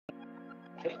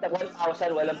Basta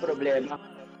 1,000, walang problema.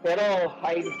 Pero,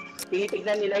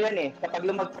 tinitignan nila yan eh. Kapag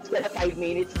lumagpas ka na 5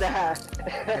 minutes na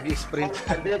nag-sprint.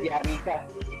 100, yari ka.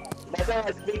 Dato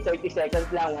sprint, 30 seconds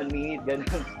lang, 1 minute,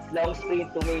 ganun. Long sprint,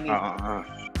 2 minutes.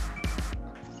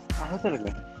 Ako talaga.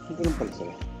 Hindi lang pala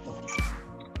sila.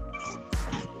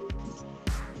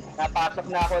 Napasok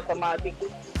na ako automatic.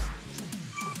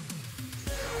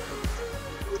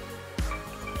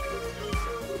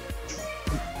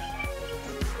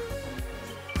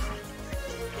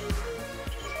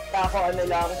 Ako ano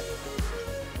lang,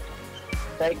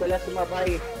 try ko lang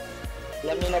sumabay.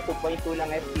 Alam niyo na 2.2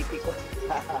 lang FTP ko.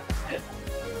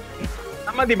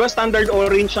 Tama, di ba standard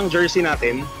orange ang jersey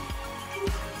natin?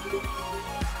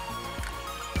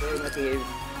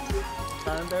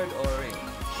 Standard orange.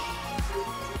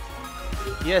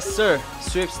 Yes sir,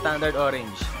 Zwift standard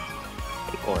orange.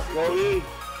 Rory,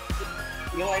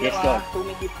 yung ano yes, 2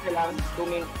 minutes na lang, 2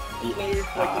 minutes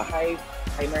 45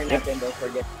 timer natin, don't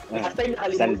forget. Last time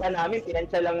nakalimutan namin,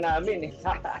 pinansya lang namin eh.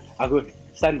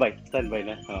 Standby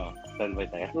na. Standby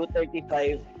tayo.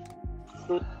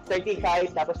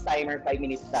 2:35 tapos timer 5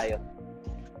 minutes tayo.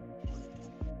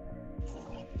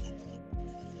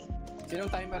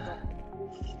 Sinong timer to?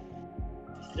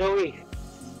 Joey.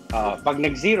 Pag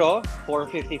nag-0,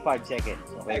 4:55 seconds.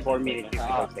 Okay, 4 minutes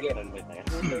 55 seconds. Standby tayo.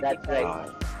 That's right.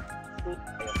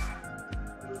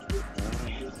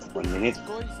 1 minute.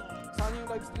 Koy, saan yung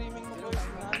live streaming mo, Koy?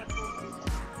 Nahanap ko.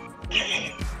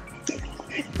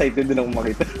 Excited din akong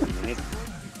makita. 1 minute.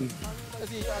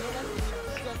 Kasi ano lang,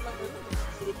 scan lang ko.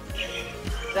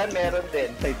 Saan meron din?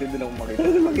 Excited din akong makita.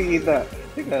 Ano makikita?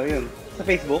 Teka, yun. Sa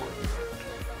Facebook?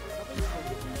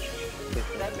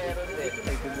 Saan meron din?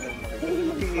 Excited din akong makita. Ano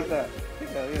makikita?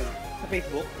 Teka, yun. Sa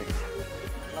Facebook?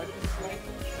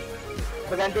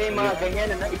 Maganda yung mga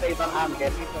ganyan na iba-ibang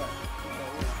angle.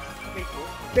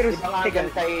 Pero ibang angle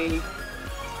kay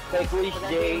Quiz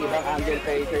J, ibang angle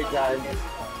kay Sir John.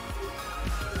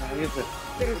 Ayun sir.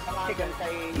 Pero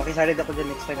makisalit ako dyan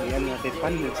next time. Yan natin.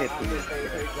 Paano nag-set ko yun?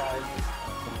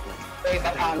 Kay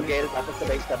ibang angle, tapos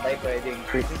sabay-sabay pwedeng.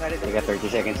 Teka,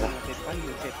 30 seconds ha.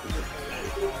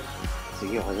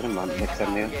 Sige, okay na. Next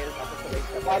time na yun.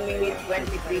 1 minute,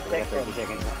 23 seconds. 30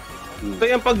 seconds ha. So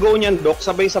yung pag-go niyan, Doc,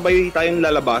 sabay-sabay tayong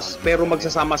lalabas, pero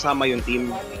magsasama-sama yung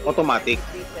team. Automatic.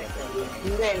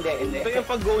 Hindi. So yung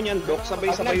pag-go niyan, Doc,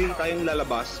 sabay-sabay tayong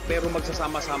lalabas, pero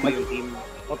magsasama-sama yung team.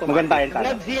 Automatic. Maganda yun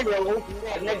tayo.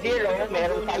 Nag-zero,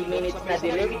 meron 5 minutes na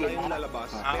delay.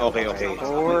 Okay.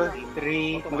 4,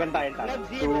 3, maganda yun tayo.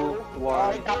 2,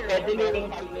 1,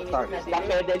 start. Stop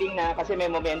pedaling na kasi may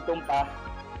momentum pa.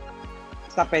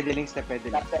 Stop pedaling.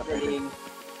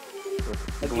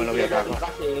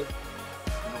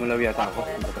 Gumalaw yata ako.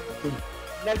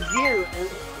 Nag-zero.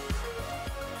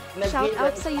 Shout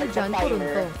out sa iyo, John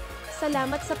Puruntong.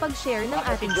 Salamat sa pag-share ng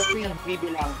ating stream.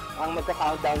 Bibilang ang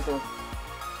magka-countdown ko.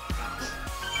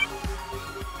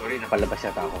 Sorry, napalabas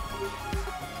yata ako.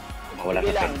 Mawala sa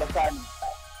bilang, basta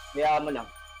hayaan mo lang.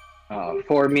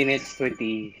 4 minutes,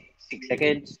 26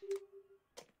 seconds.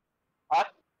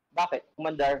 At? Bakit?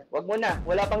 Commander, wag mo na.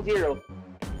 Wala pang zero.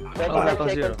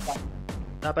 25 seconds pa.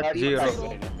 Dapat zero.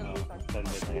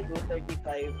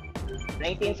 2:35.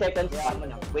 19 seconds pa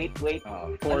mo lang. Wait.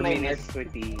 4 minutes,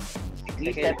 26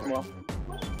 reset seconds. mo.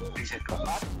 Reset ko.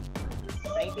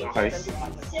 19 Okay. seconds pa.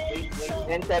 Wait.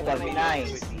 10 seconds. 9,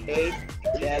 8,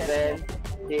 7,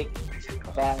 6,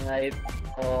 5,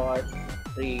 4,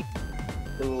 3,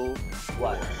 2,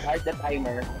 1. Start the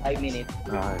timer. 5 minutes.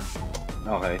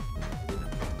 Okay.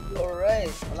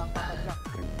 Alright, walang kapadyak.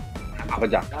 Ako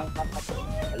dyan.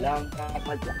 Walang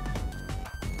kapadyak.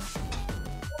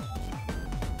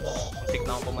 Tik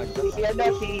na ako pumadyak.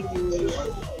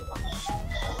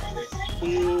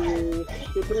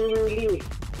 Si Pruli.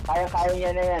 Kaya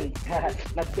niya na yan.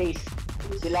 Nag-face.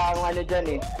 Sila ang ano dyan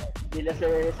eh. Sila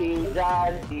si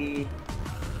John, si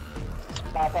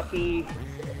Papa P,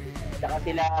 saka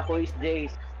sila Quiz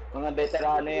Jace. Mga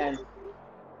veterano yan.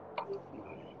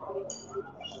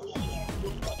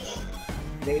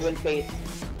 They will face.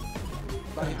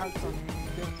 Die hard sa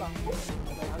Bentang.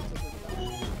 Die hard sa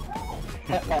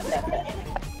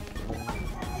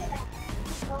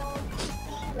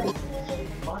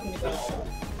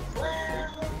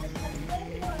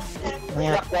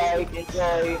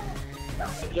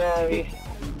Enjoy.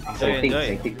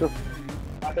 Exciting ko.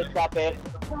 Kapit.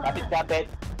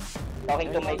 Talking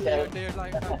to myself.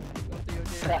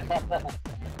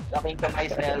 Talking to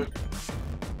myself.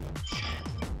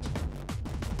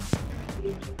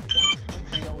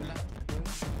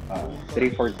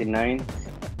 349,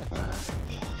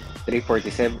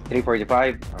 347,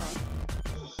 345.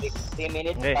 3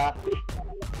 minutes Okay. pa.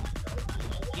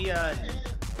 Iyan.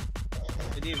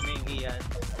 Good evening, Ian.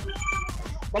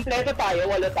 Kompleto tayo,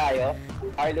 walo tayo.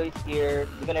 Carlo is here.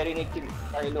 Hindi ko narinig si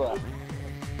Carlo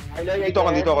Carlo, you're Dito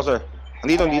ako, sir.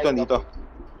 Andito.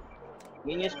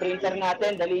 Yun yung sprinter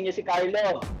natin, dali nyo si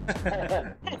Carlo.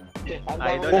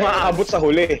 Idol. Kung aabot sa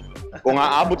huli.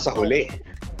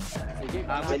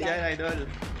 Abot yan, idol.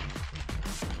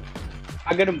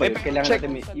 Ganun ba yun? Kailangan check.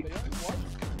 natin may...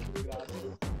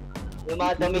 Yung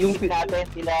mga domestic natin,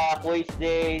 sila Quiz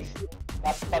Days,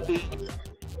 Papi,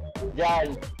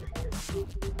 Jan.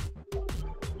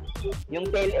 Yung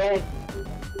tail end,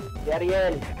 si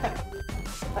Ariel.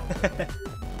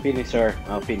 Finisher.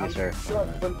 Finisher.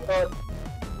 Buntot.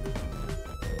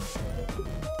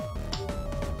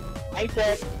 I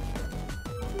check.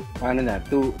 Ano na?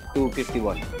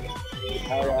 2:51.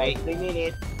 Alright, 3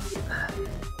 minutes.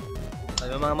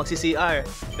 Ano mga magsi-CR?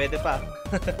 Pwede pa.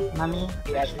 Mami.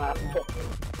 Yes,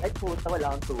 ay puta,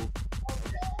 wala akong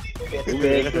 2.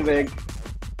 Tubig.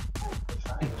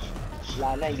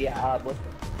 Wala na, hindi aabot.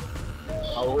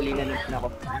 Mahuhuli na naman ako.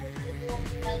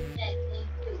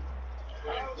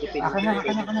 Akin na.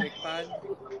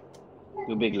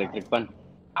 Tubig, electric pan.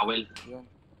 Towel. Yun.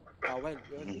 Towel.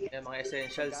 Yun. Yan, mga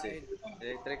essentials eh.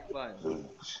 Electric fan.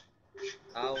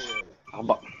 Towel. Ako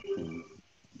ba?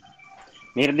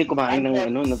 Meron din kumain ng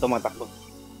nung tumatakbo.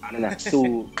 Ano na?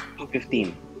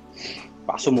 2:15.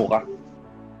 Pakasumo ka.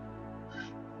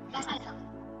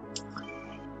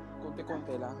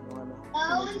 Konti-konti lang. Yung ano.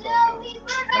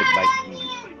 Bite.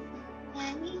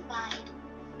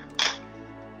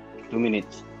 2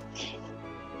 minutes.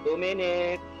 2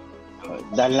 minutes.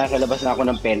 Dahil nasa labas na ako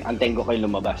ng pen, antayin ko kayo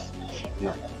lumabas.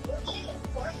 No.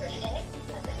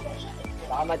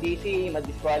 Baka ma-DC,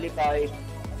 ma-disqualify.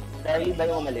 Charlie ba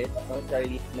yung umalis?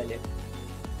 Charlie umalis.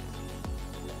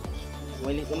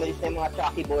 Umalis na yung mga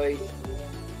Chucky boys.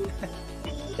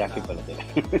 Chucky pala sila.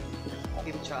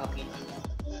 Team Chucky.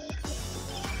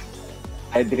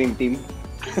 Hi, Dream Team.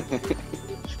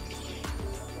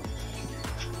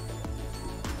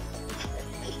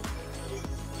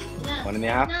 One and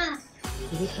a half?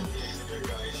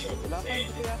 Wala pa,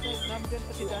 hindi kaya ako. Nandyan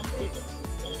pa si Dante.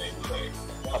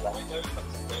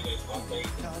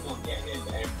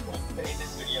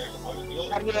 Yung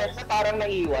Arietta parang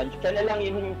naiwan. Siya na lang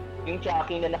yung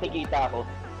Chucky na nakikita ko.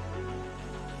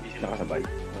 Hindi siya nakasabay.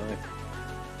 Okay.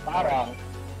 Parang.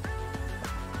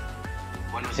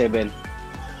 107.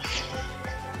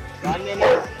 1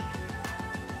 minute.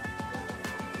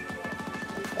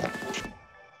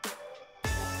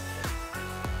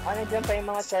 Dyan pa yung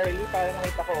mga Charlie. Parang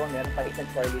nakita ko, meron pa isang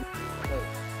Charlie.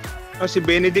 Si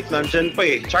Benedict nandyan pa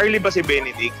eh. Charlie ba si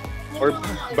Benedict? Or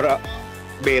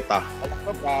Beta? Alam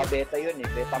ko, beta yun eh.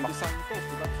 Beta max. Santos,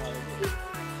 diba?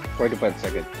 45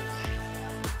 seconds.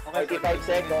 45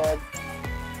 seconds.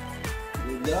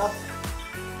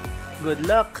 Good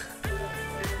luck.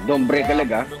 Don't break a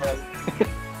leg, ha?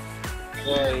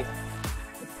 Okay.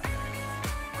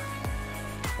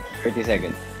 30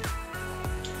 seconds.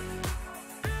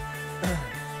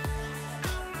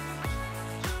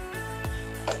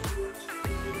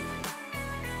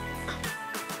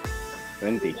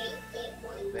 20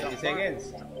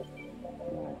 seconds.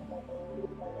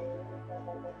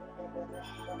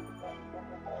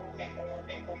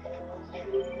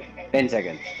 10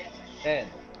 seconds. 10,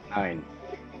 9,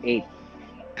 8,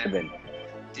 7,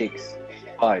 6,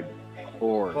 5,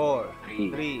 4, 4,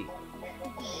 3, 3.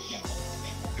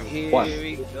 Here 1,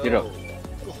 we go. 0.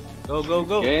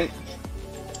 Go. Okay.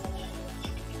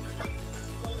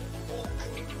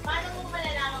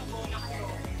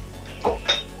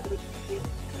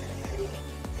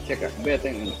 Check out. Beta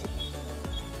yung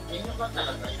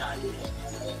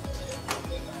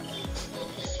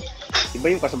iba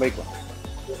yung kasabay ko.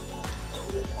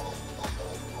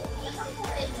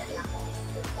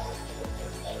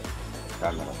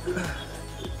 Camera.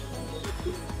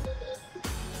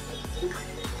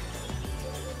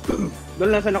 Doon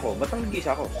lang saan ako? Ba't ang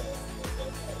nag-isa ako?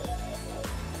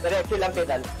 Diretso lang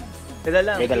pedal. Pedal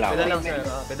lang. Pedal lang. Pedal lang, sir.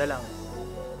 Pedal lang.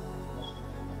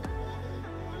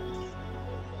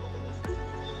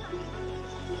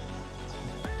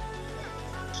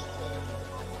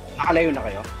 Nakalayo na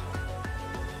kayo?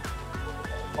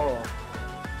 Oo.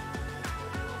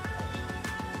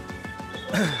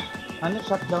 Ano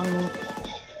shutdown yung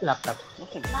laptop?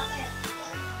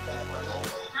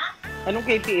 Anong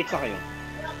KPH na kayo?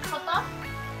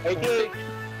 38.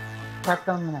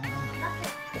 Shutdown mo na.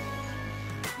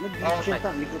 Nag-vision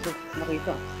ka, hindi ko ito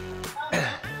nakita.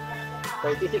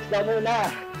 36 na muna.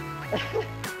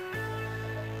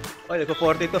 Oh,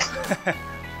 nagpo-40 to.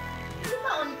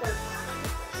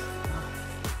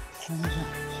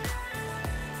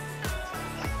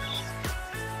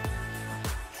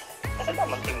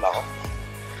 Tamang team ba ako?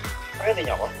 Pwede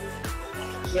niyo ako?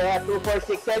 Yeah, 2, 4,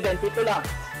 6, 7. Dito lang.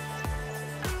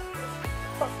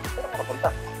 Saan ako papunta?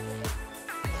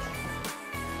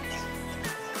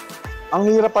 Ang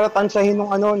hirap pala tansyahin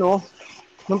nung ano, no?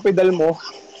 Nung pedal mo.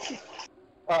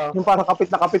 Yung parang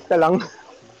kapit na kapit ka lang.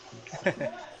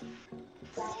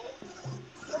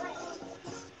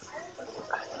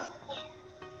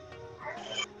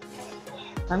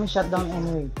 Kami shutdown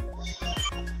anyway.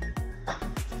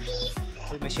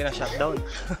 May shutdown.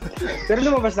 Pero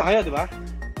lumabas na kayo, di ba?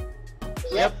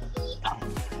 Yep.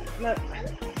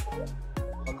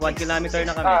 Mag 1 kilometer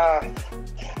na kami.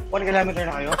 1 kilometer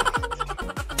na kayo?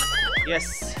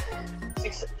 Yes.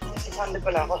 600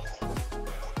 pala ako.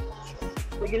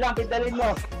 Sige lang, pedalin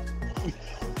mo.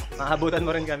 Mahabutan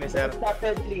mo rin kami, sir. Don't stop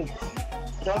pedaling.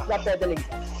 Don't stop pedaling.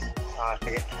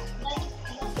 Sige.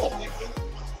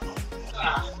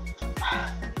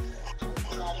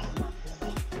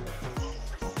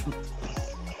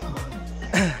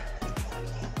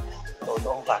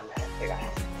 Todo ka. Teka.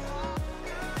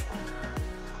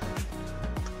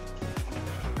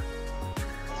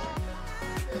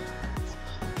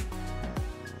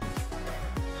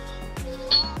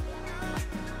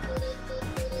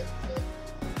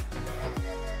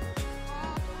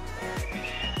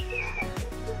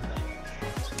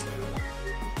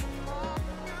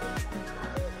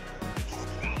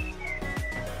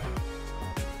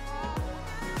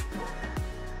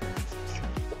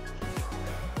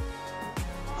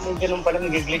 Ganun pala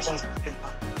nag-glitch ang system.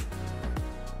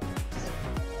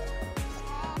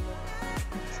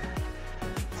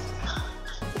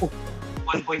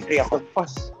 1.3 ako.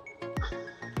 Pas.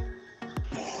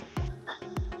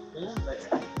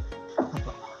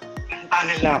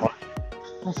 Tunnel na ako.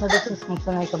 Nasa business kung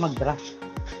sanay ka mag-draft.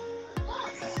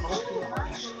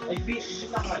 Ay, busy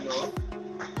na kayo?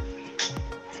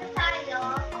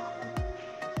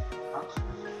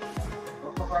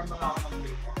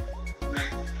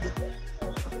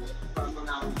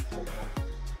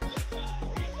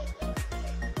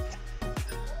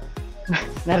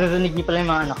 Naririnig niyo pala yung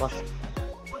mga anak ko.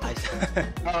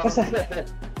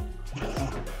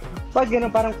 Ba't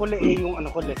ganun parang kulay A yung ano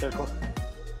ko, letter ko?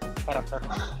 Character.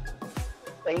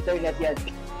 Sa internet yan.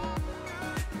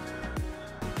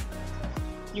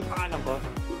 Yung pangalan ko,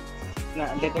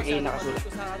 na letter A nakasulat.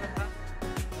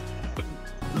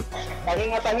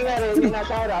 Pahinga rin yung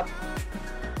nasa harap.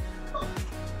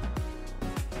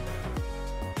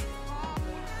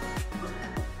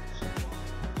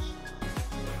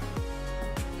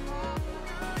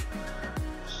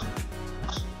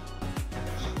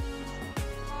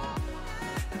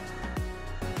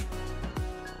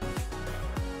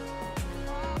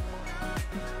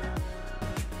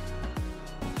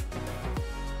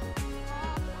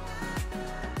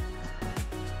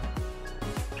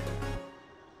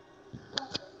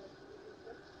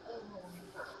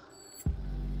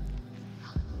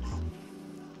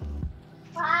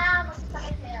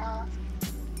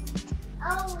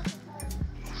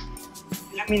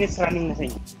 Ilang minutes running na sa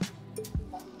inyo?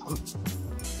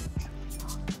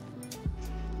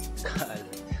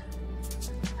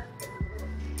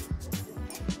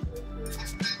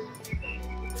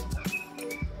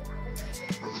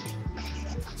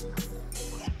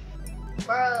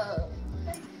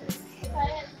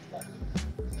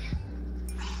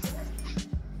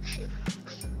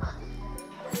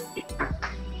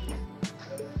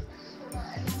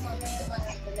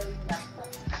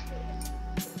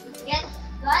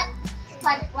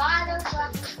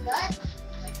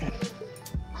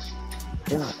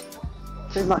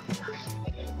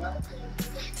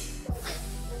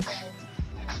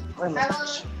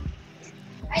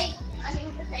 Ay, ano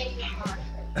yung sa inyo?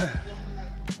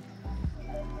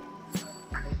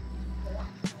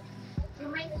 You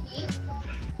might see.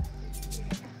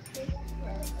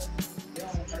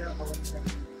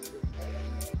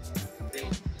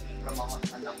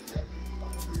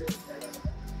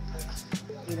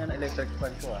 Hindi na electric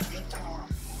fan ko ah.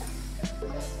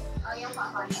 Oh, yung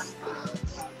pakontak.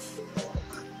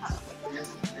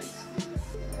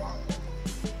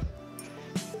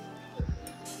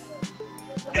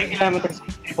 3 kilometers,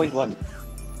 3.1.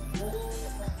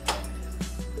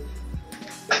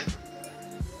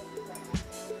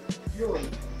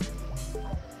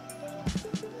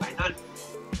 Idol.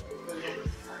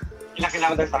 Ilang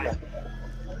kilometers tayo?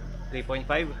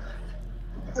 3.5.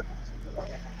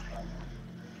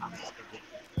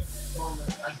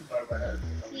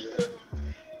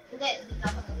 Hindi, dito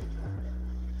ako.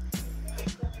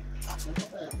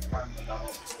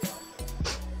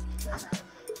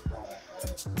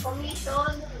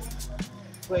 Commission.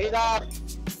 Wait up.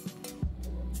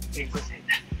 3%.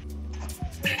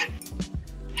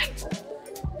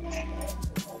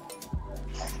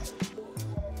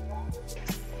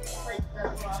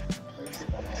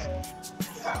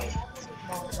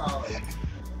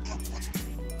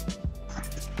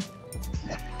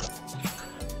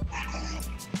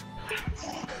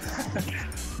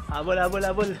 Habol, habol,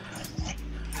 habol.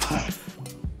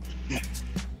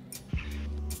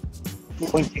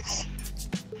 2.6.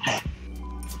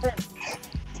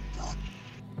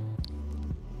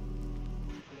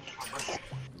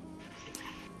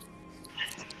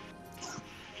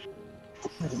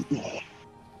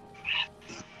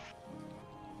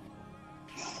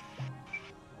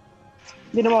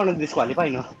 Hindi naman ako nag-disqualify,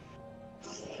 no?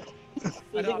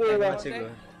 Sige, Siguro.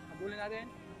 Habulin natin.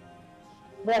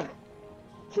 Brad.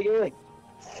 Sige.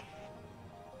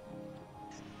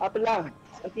 Up lang.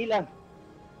 Anti lang.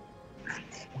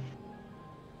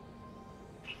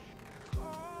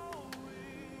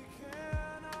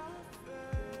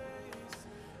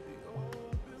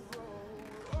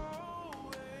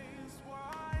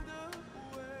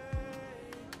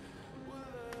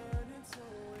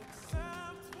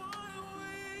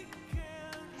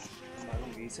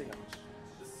 Bagong gising ah.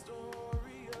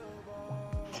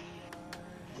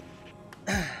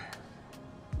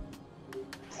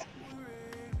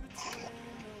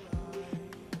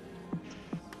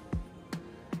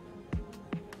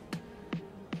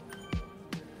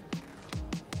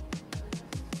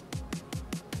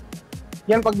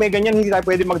 Yan, pag may ganyan, hindi tayo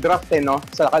pwede mag-draft no?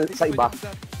 Sa iba.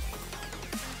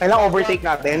 Kailangan overtake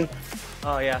natin.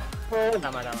 Oh, yeah.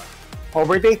 Tama, tama.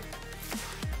 Overtake.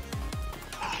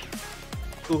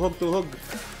 Tuhog, tuhog.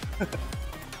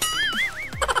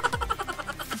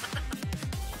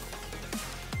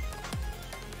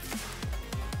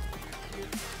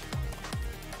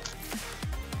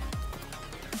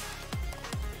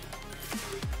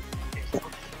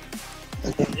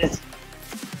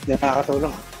 Hindi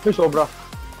nakakatulong. Ay, sobra.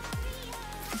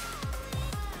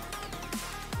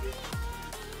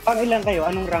 Pang ilan kayo?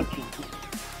 Anong ranking?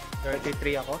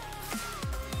 33 ako.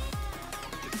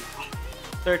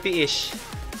 30-ish.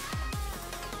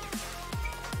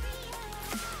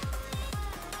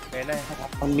 Kaya na eh.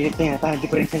 Pang minute na yata, hindi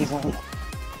ko rin sa akin.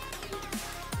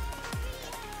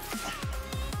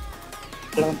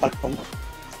 Wala kang Platfrom.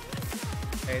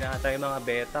 Kaya na tayo mga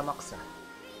beta max ah.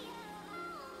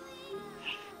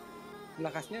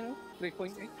 Lakas niya, no?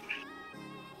 3.8.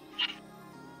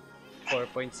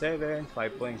 4.7,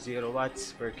 5.0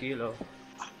 watts per kilo.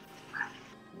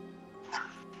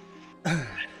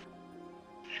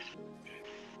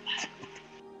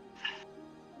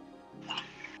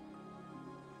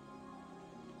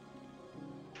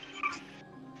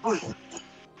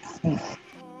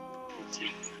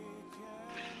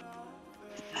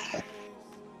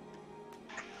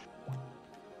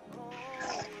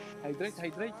 Hydrate,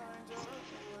 hydrate.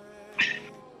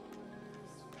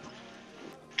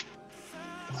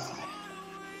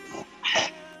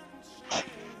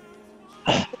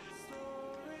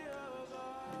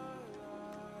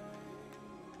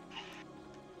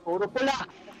 Puro pula.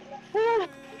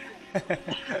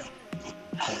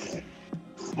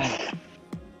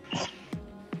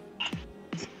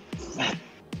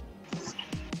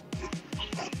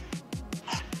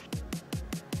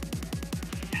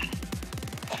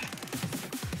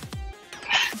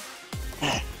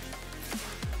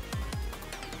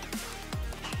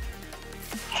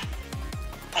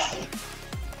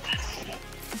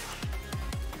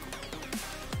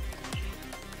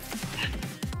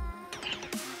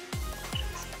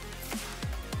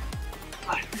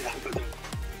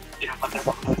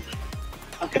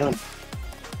 Ganun.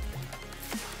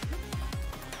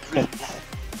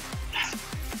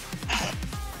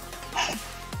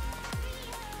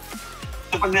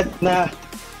 Kapag na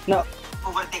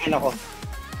overtaken ako,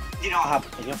 hindi na ako happy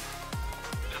sa inyo.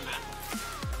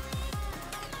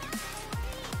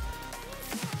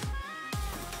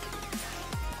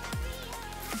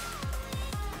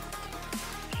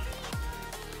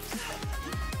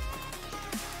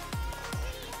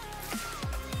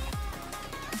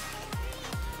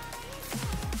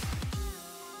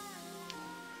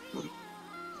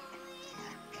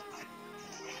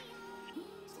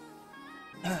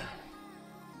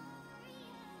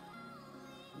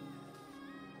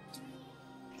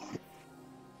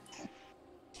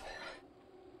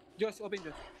 Josh, open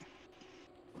Josh.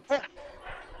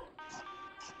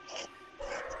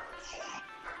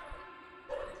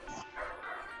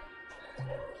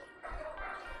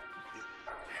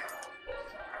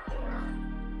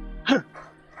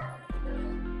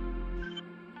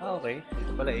 Ah, okay.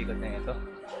 Dito pala ikot na ito.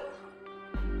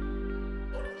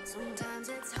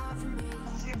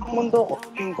 Ang mundo ko.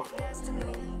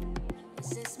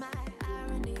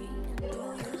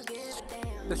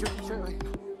 The shoot t-shirt, right?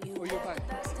 Or you buy?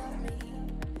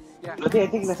 Yeah.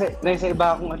 Hindi, nasa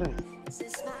iba akong ano eh.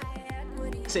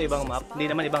 Sa ibang map. Hindi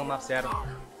naman ibang map, sir. I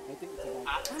think it's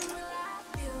about.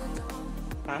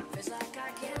 Ha?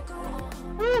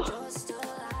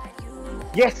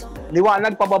 Yes!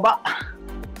 Liwanag pababa!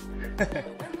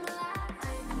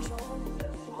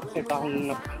 Sa iba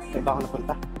akong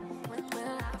napunta.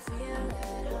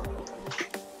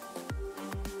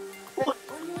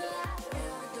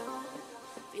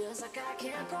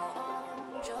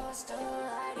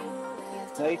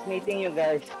 Nice meeting you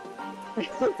guys.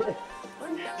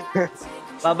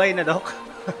 Babay na, Doc.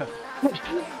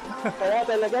 Kaya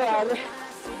talaga, ano,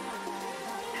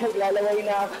 naglalaway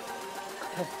na ako.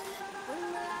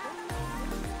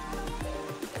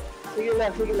 Sige lang.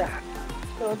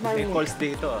 Don't mind May me. calls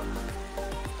dito, ah.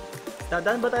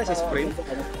 Dadaan ba tayo sa sprint?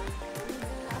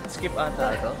 Skip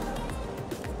ata ito.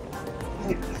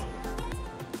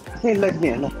 Kasi yung live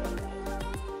niya, ano?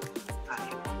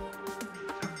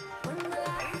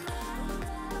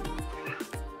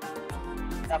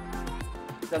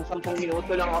 Hanggang 10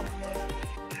 minuto lang ako.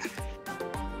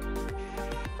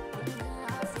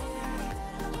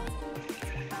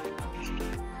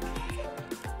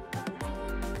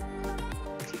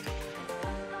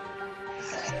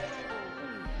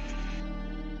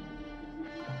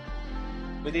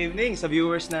 Good evening sa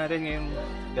viewers natin ngayong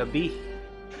gabi.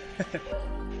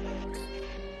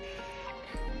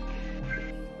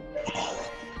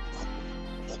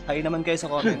 Hi naman kayo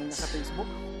sa comments. Sa Facebook.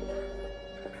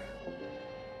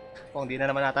 Kung di na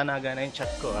naman natanaga na yung chat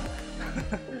ko, ah.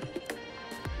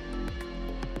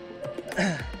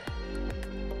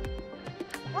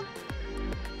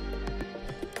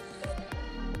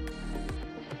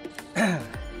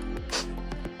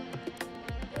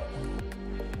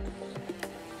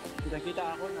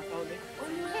 Nakita ako, nasa uli.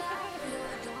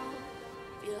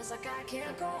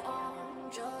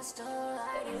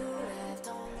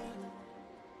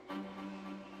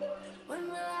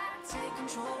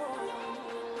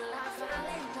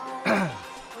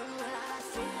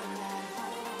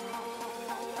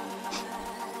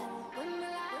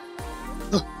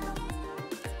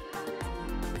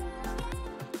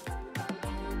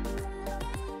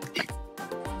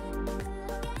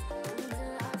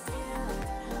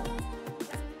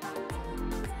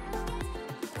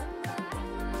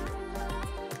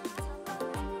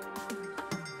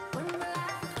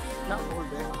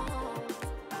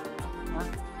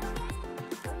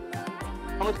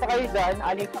 Kamusta kayo dyan?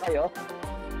 Aling pa kayo?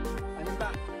 Ano ba?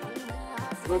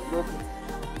 Good.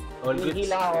 All good. Hindi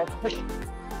lang ako.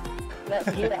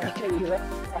 Nahihila ako sa iyo.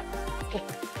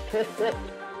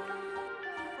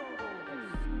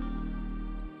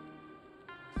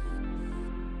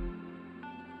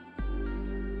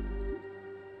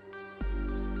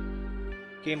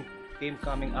 Came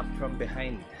coming up from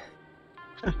behind.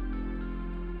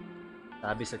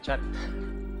 Sabi sa chat.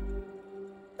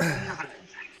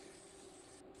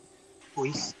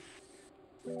 Uys.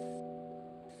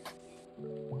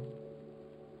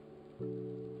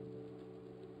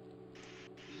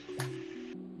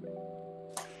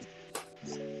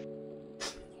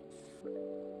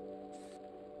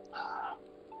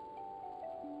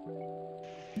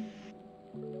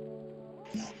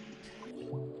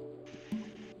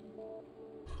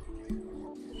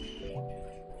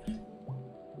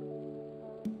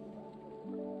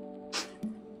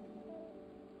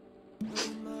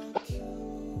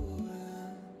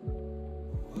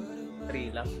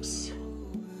 Laps.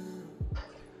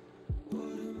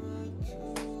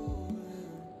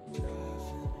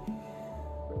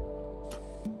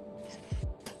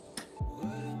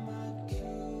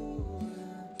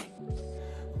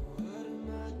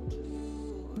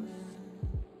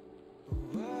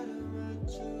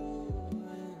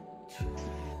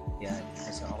 Yan,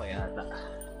 nasa ako yata.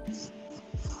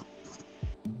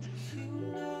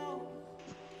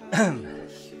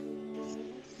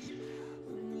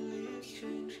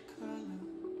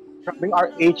 Grabing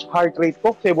RH heart rate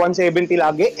ko, 170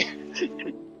 lagi.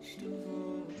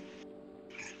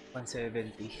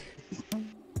 170.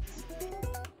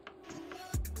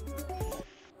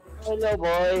 Hello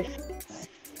boys.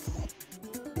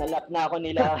 Nalap na ako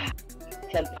nila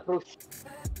Santa Cruz.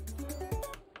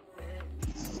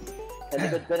 Sa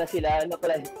likod ko na sila, ano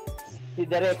pala, si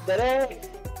Derek.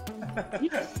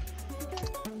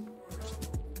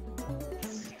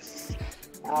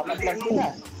 Apat lang sila.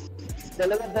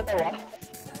 Dalawa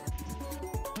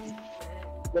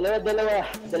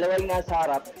yung nasa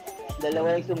harap.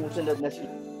 Dalawa yung sumusunod na si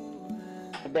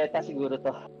beta siguro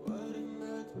to.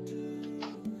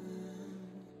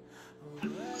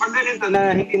 Pag ganito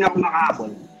na hindi na ako makahabol,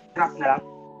 drop na lang.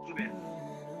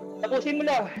 Tapusin mo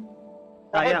lang.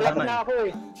 Sayang Drop naman. na ako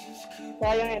eh.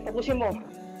 Sayang eh. Tapusin mo.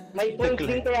 May points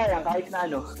din kaya yan kahit na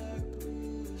ano.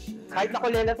 Kahit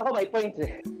nakulelat ako, may points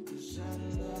eh.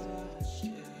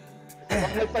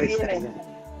 Huwag nagpagyan eh.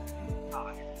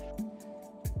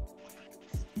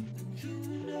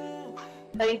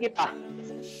 Thank you pa.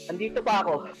 Andito pa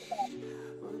ako.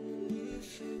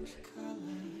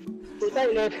 Puta,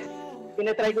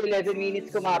 pinatry ko 11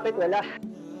 minutes kumapit, wala.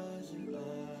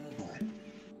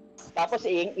 Tapos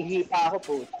ihipa ako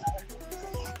po.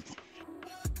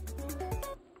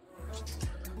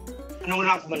 Anong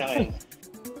rank mo na ngayon?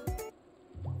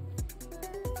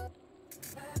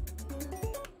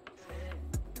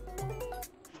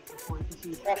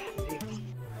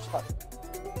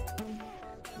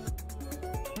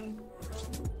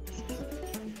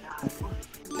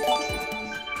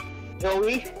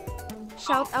 Joey?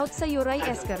 Shout out sa Yuray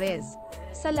Escarez.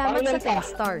 Salamat sa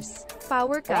 10 stars.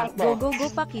 Power ka, go go go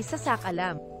paki sa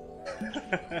sakalam.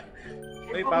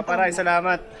 Uy, Paparay,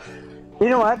 salamat. You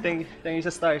know what? Thank you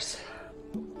sa stars.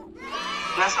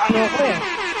 Nasa ano ako eh.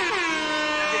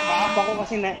 Kasi ako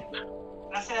kasi na...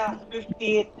 Nasa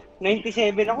 58,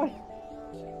 97 ako eh.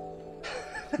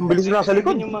 Ang bilis na sa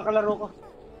likod. Yung mga kalaro ko.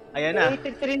 Ayan na.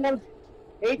 83 lang.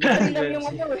 83 lang yung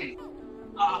ano eh.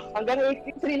 Hanggang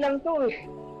 83 lang to eh.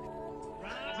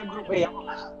 Nasa group A ako.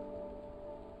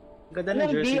 Ganda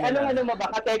ng jersey nila. Anong ano mo ba?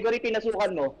 Category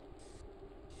pinasukan mo?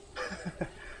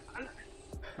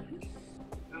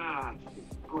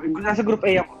 Nasa group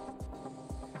A ako.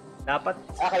 Dapat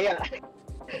Kaya.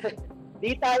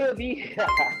 Di tayo, di.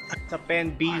 sa pen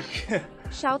B.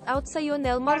 Shout out sa iyo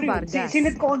Nelmar Vargas.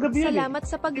 Sinet ko kagabi yun. Salamat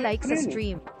sa pag-like sa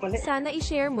stream. Sana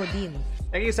i-share mo din.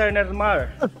 Thank you, Sir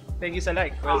Nermar. Thank you sa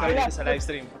like. Welcome dito sa live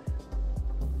stream.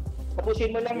 Tapusin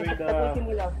mo lang. Tapusin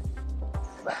mo lang.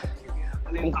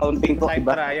 Ano yung counting ko, Time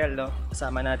iba? trial, no?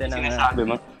 Kasama natin ang Sinasabi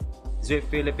mo?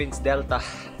 Zwift Philippines Delta.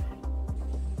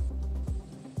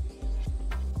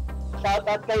 Shout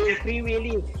out kay Free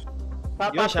Willy.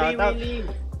 Papa Yo, shout Free out. Willy.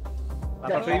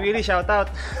 Papa Free Willy, shout out.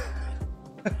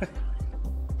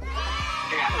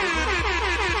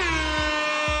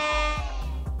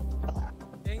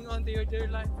 Hang on to your dear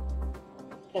life.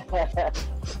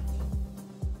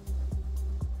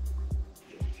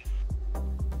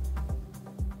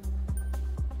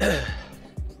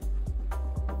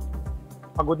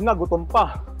 Pagod na, gutom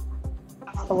pa.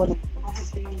 Nakatawa na.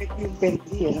 Yung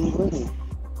penalty, alam mo rin eh.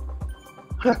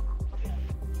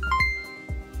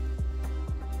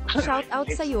 Shout out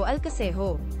sa iyo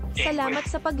Alcasejo. Salamat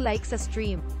sa pag-like sa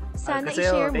stream. Sana Alcaseo,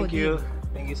 i-share mo thank you.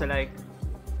 din. Thank you sa like.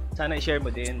 Sana i-share mo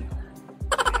din.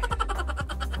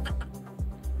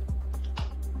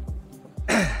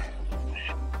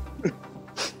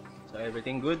 So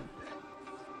everything good?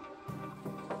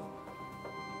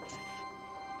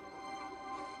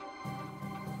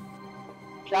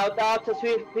 Shout out sa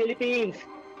Zwift Philippines.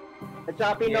 At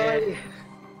saka Pinoy.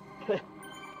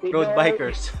 Road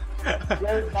bikers.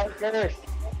 Road bikers.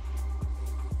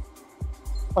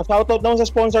 Pa-shoutout naman sa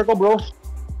sponsor ko, bro.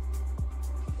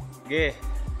 Okay.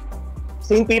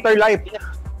 St. Peter Life.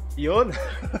 Yun.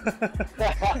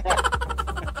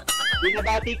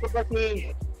 Binabati ko pa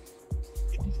si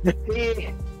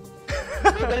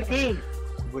Budal King.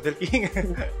 Budal King.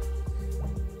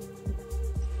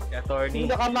 Si attorney.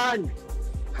 Sino ka man?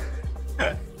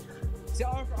 Si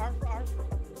Arf.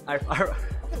 Arf, arf.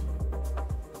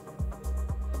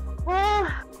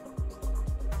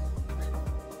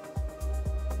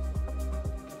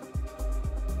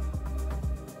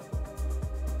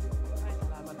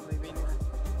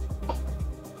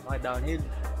 Okay, downhill.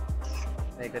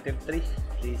 -3.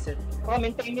 Reset.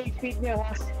 Maintain yung speed niyo,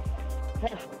 ha?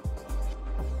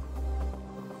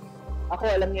 Ako,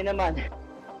 alam niyo naman.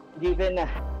 Given na.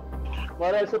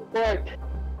 Moral support.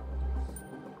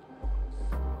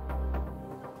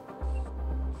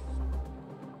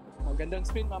 Magandang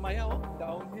spin mamaya, oh.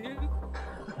 Downhill.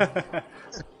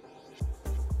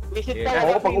 Visit Yeah.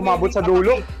 tayo. Oo, pag umabot sa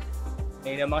dulo.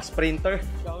 Ngayon ang mga sprinter.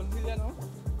 Downhill yan, oh.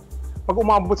 Pag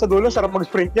umabot sa dulo, sarap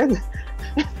mag-sprint yan.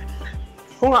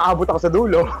 Kung aabot ako sa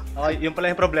dulo. Okay, yun pala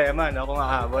yung problema, no? Kung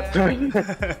aabot.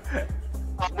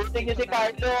 Abutin niyo si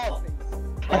Carlo.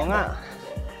 Oo nga.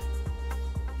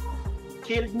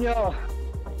 Shield niyo.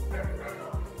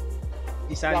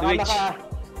 I-sandwich.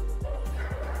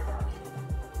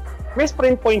 May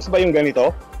sprint points ba yung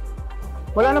ganito?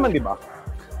 Wala naman, di ba?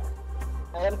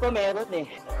 Alam ko meron eh.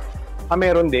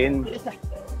 Meron din.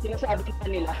 Sinasabi ko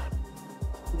nila.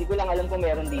 Hindi ko lang alam kung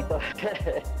meron dito.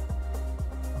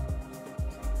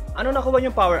 Ano nakuha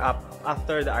yung power up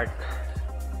after the arc?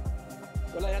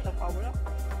 Wala yata power up.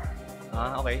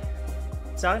 Okay.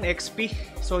 Sa akin, XP.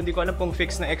 So, hindi ko alam kung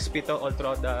fix na XP to all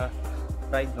throughout the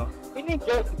ride, no? Ini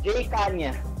J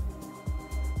Kanya.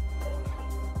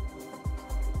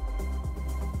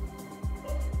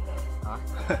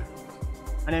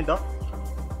 Ano yun to?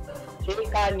 J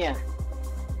Kanya.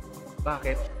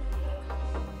 Bakit?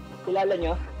 Kilala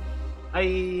nyo? Ay,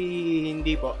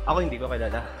 hindi po. Ako hindi ko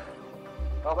kilala.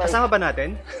 Okay. Kasama ba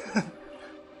natin?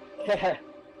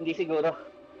 Hindi siguro.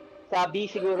 Sabi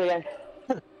siguro yan.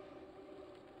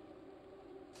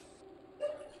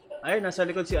 Ayun, nasa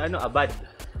likod si Abad.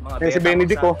 Mga Si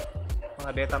Benedict ko.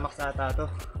 Mga Betamax ata to.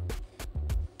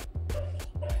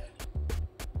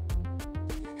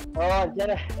 Dyan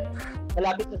na.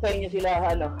 Malapit na sa inyo sila,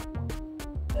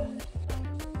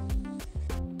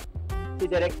 si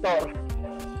Director.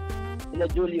 Sila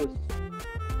Julius.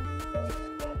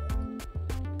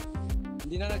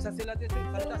 Hindi na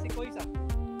nagsasalita si Kois ah.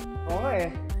 Okay.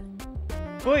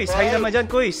 Kuis, hi naman dyan,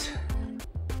 Kuis.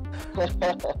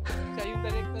 Siya yung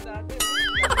director dati.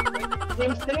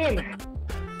 Stream.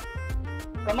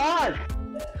 Come on!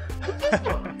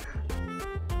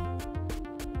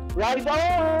 Ride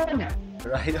on!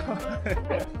 Right on.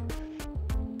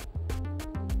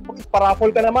 Paraffol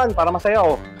ka naman para masaya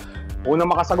oh.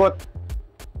 Unang makasagot.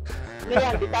 Ano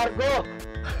yan? Bitargo.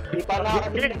 Hindi pa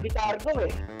nakakabili ng Bitargo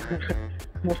eh.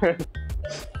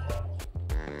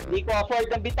 Hindi ko afford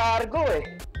ng Bitargo eh.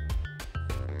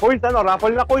 Coins,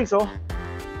 raffle na coins oh.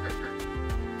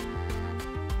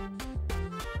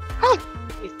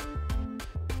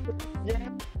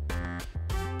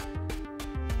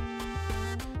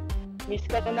 Miss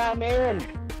ka na namin.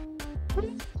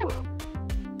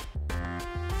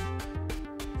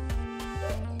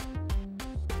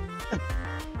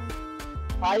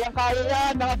 Kayang-kaya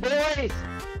yan, mga boys!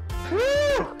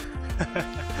 Woo!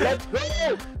 Let's go!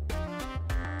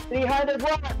 300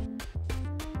 watts!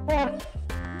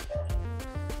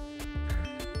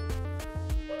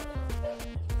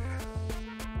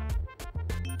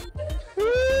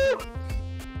 Woo!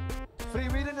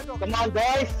 Freewheeling na to. Come on,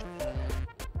 guys!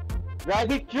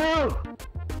 Drive it through!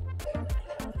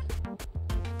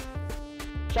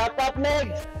 Shut up,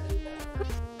 legs!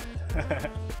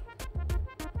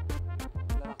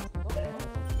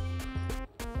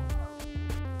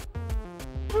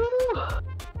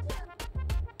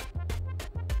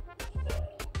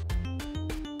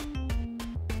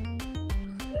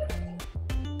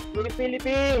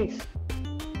 Philippines!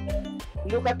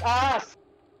 Look at us!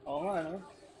 Oo nga, no?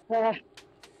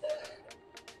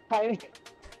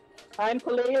 I'm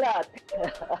Kulaylat.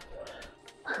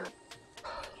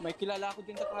 May kilala ako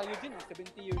din sa kayo din,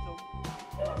 70 years old.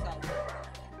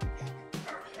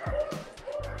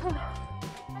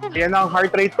 Yan ang heart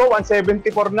rate ko,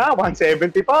 174 na,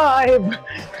 175.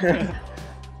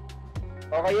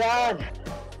 Okay yan.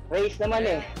 Race naman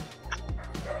eh.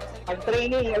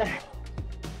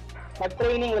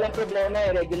 Pag-training, walang problema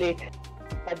eh, regulate.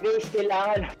 Pag-race,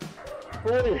 kailangan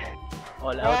full.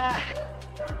 All out.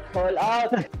 All out.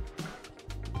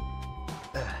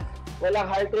 Walang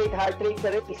heart rate sa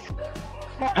race.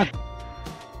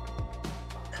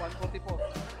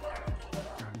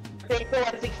 144. Take to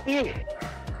 160.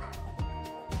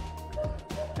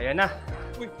 Ayan na.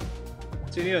 Uy.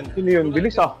 Sino yun? Sino yun?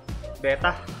 Bilis ah.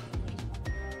 Beta.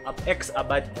 UpX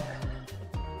Abad.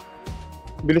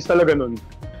 Bilis talaga nun.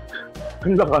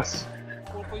 Ang lakas.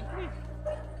 4.3.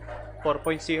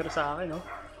 4.0 sa akin, no?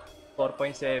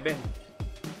 4.7.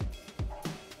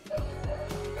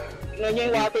 Tingnan nyo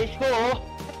yung wattage ko, oh.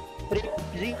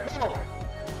 3.0.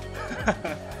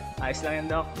 Ayos lang yan,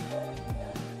 Doc.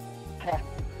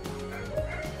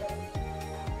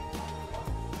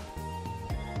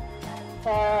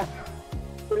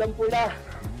 Pulang-pula.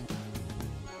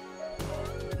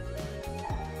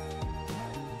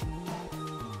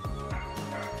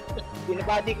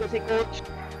 Binabati ko si Coach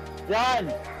John.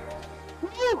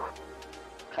 Woo!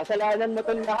 Kasalanan mo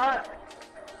itong lahat.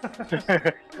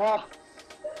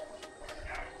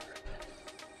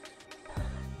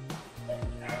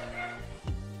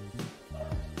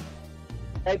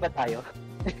 Ay ba tayo?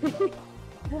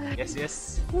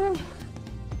 Yes.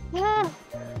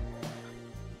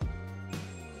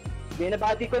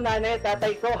 Binabati ko nanay at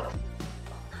tatay ko.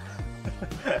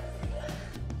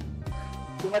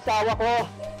 Yung asawa ko,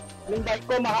 yung bike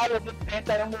ko mahal,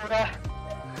 benta ng mura.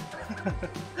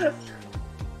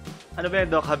 Ano ba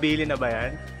yan, Doc? Habili na ba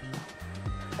yan?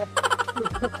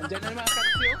 Andiyan na naman ang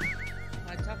taxi, oh.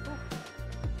 Matcha ko.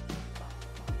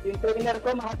 Yung trainer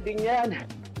ko, mahal din yan.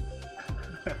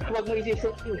 Huwag mo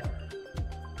isisip yun.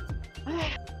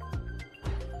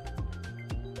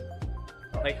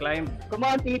 Okay, climb. Come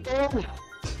on, Tito!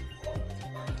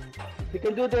 We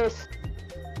can do this!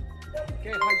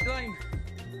 Okay, hard climb.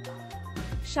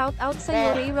 Shout out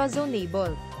sa Ray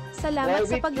Razonable. Salamat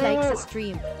sa pag-like sa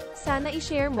stream. Sana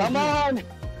i-share mo Come din. on!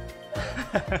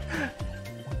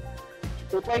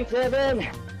 2.7!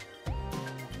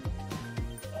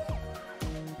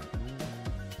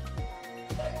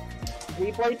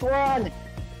 $3.1!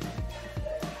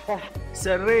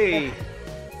 Sir Ray.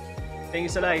 Thank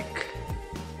you sa like.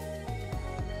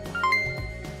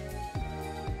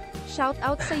 Shout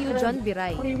out sa you, John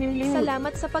Viray.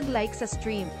 Salamat sa pag-like sa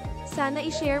stream. Sana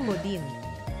i-share mo din.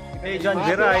 Hey John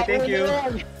Viray, thank you.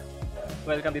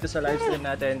 Welcome dito sa live stream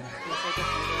natin.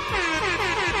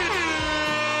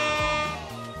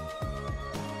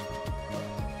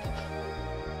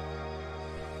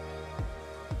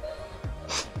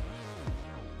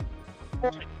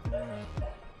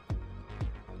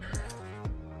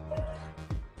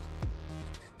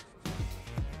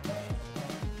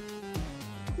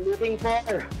 Looking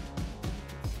for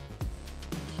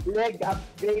leg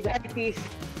upgrade artist.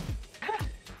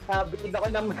 Upgrade ako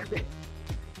ng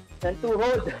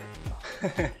two-hold.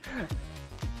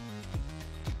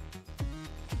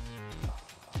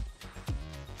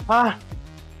 Ha?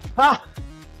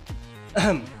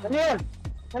 Ano yun?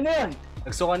 Ano yun?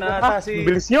 Nagsuka na ata si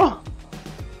Bilis nyo!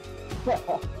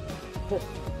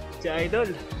 si Idol.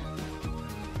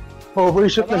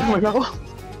 Overshoot na naman ako.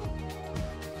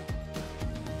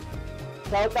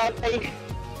 Shout out kay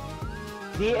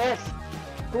DS.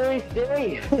 Who is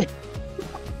Jay?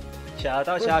 Shout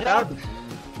out, shout out.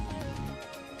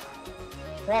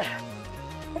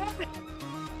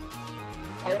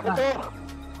 Ayaw ko to.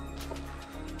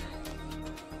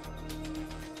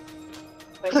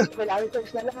 Kailangan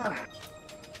search na lang.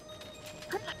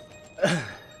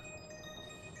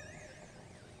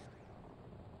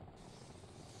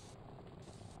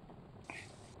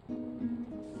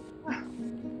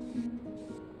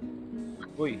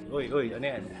 Uy, ano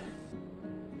yan?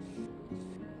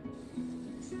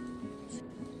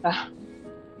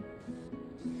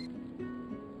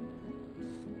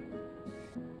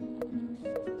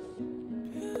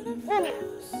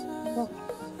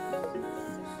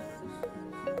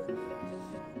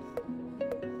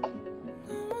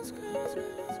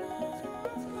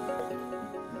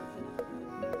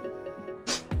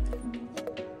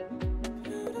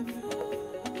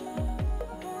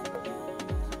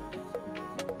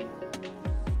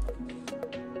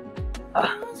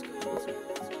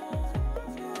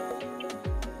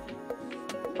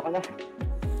 Baka na.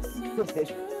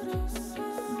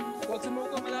 Huwag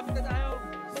sumuko, malapit na tayo.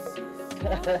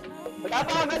 Wala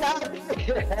pa ka lahat.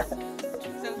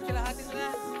 Kalahati na.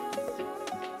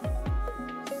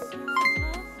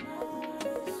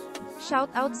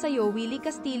 Shout out sa iyo, Willie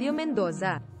Castillo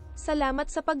Mendoza. Salamat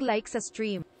sa pag-like sa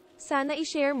stream. Sana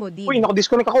i-share mo din. Uy,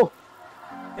 naka-disconnect ako.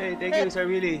 Hey, thank you, Sir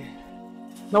Willie.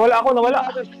 Nawala.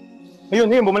 Ayun,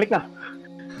 bumalik na.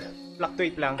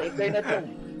 Fluctuate lang. Internet yun.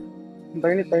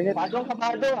 Internet. Padong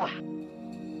kabado ah.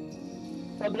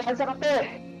 Sobrahan sa kape.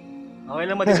 Okay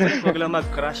lang ma-disconnect, huwag lang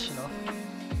mag-crash, no?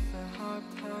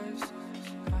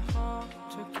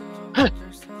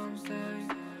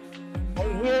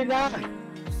 I'm here na.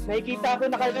 Nakikita ko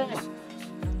na kayo.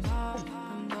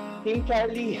 Team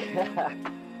Charlie.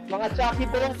 Mga Chucky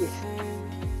boys.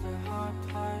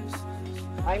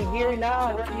 I'm here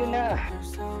na. Where are you na?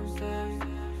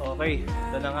 Okay,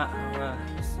 ito na nga.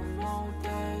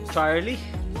 Charlie.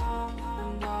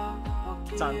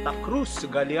 Santa Cruz,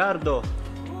 Gallardo.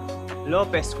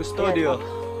 Lopez Custodio.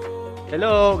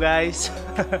 Hello, guys.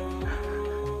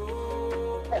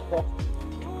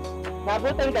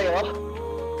 Nabutan kayo?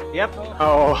 Yep.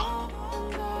 Oo.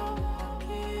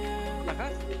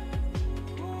 Lakas.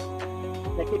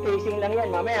 Nagki-facing lang yan.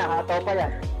 Mamaya, hataw pa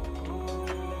yan.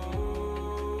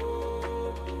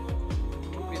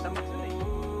 Betamax na eh.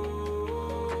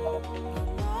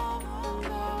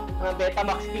 Mga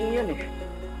Betamax King yun eh.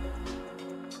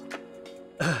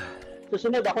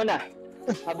 Susunod ako na.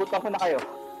 Abutan ko na kayo.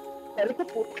 Pero ito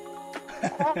po.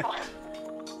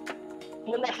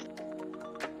 Muna.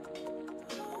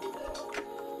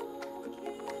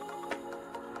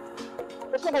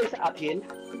 Gusto kayo sa uphill?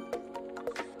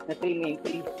 Na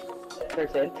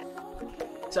 3%?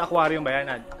 Sa aquarium ba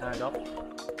yan, Doc?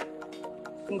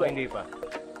 O hindi pa?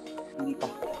 Hindi pa.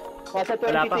 Nasa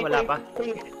Wala pa.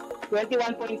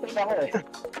 21.3 ako eh.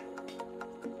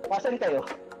 Pasan kayo?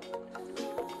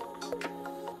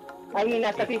 I mean,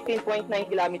 nasa 15.9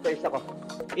 kilometers ako.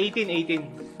 18.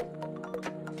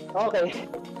 Okay.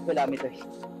 Kilometers.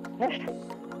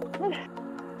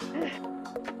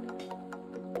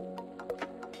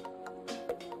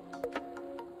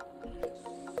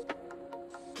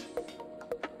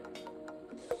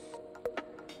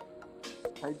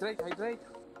 Hydrate, hydrate.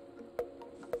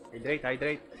 Hydrate,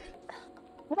 hydrate.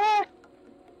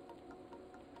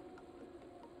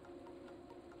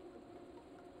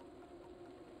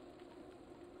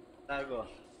 Tago.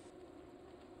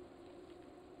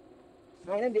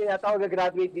 Ngayon, hindi na ako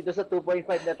gagraduate dito sa 2.5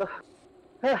 na to.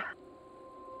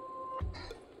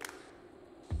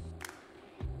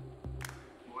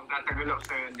 Mukhang tatagulok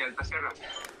sa Delta Sir.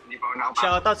 Hindi pa ako nakapasok.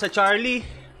 Shoutout sa Charlie.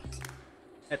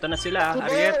 Ito na sila.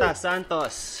 Arieta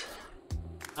Santos.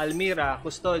 Almira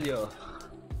Custodio.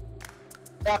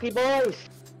 Lucky boys!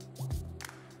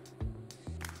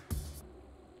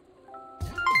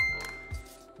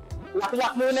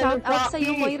 Lak-lak muna Shout ng out sa Lucky!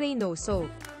 iyo, Moy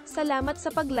Reynoso. Salamat sa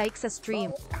pag-like sa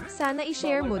stream. Sana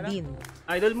i-share mo din.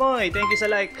 Idol Moy, thank you sa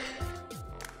like.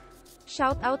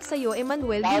 Shout out sa iyo,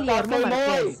 Emmanuel Shout out Guillermo kay Moy.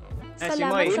 Marquez. Si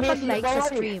Salamat Moy. sa pag-like sa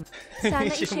stream.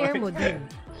 Sana Si i-share Moy. mo din.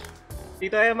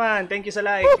 Tito Eman, thank you sa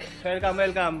like. Welcome,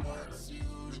 welcome.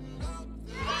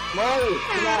 Moy,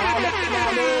 hinahanap ka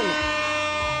namin!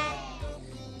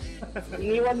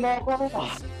 Iniwan mo ako.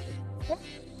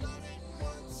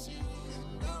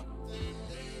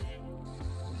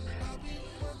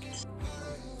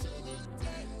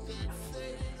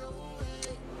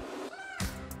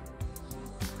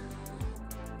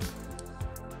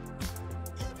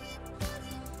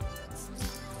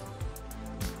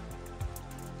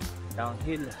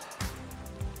 Downhill.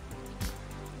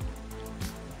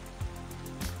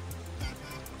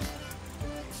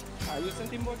 Ayos ang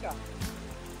teamwork ka.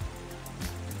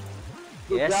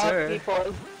 Good Yes, job, sir. people.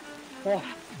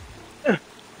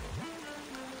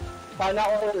 Sana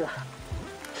all.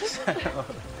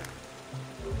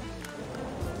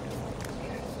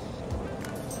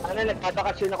 Ano,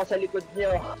 nagpapakasyon ako sa likod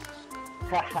niyo.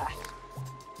 Haha.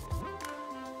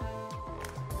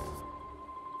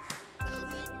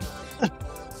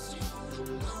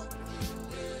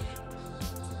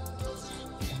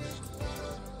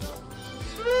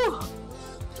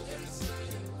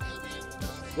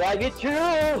 Drag it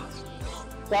through!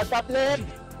 Sa top leg!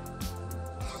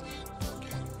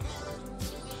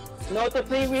 No to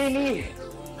free wheelie!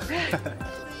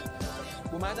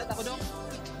 Bumadat ako doon.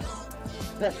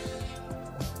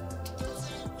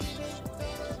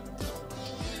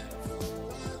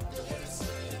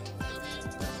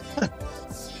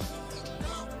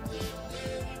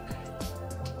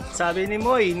 Sabi ni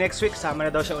Moy, next week sama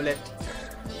na daw siya ulit.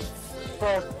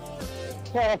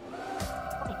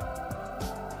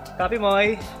 Copy,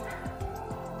 Moy.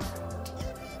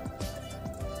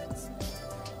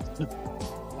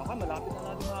 Baka malapit na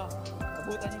natin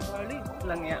abutan yung Charlie.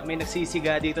 Lang ya, may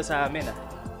nagsisiga dito sa amin ah.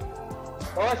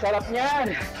 Oh, sarap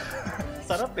niyan!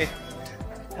 Sarap eh.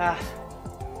 Ha.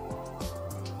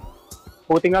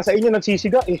 Puti nga sa inyo,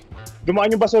 nagsisiga eh.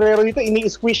 Dumaan yung basurero dito,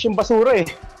 ini-squish yung basura eh.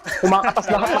 Kumakatas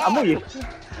lahat ng amoy eh.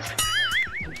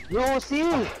 Lucy!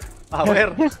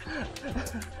 Power.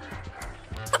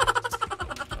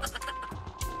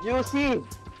 Lucy!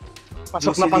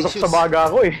 Pasok Juicy na pasok delicious. sa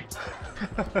baga ko eh.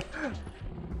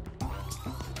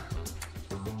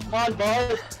 Come on,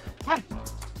 boys!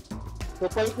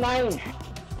 2.9!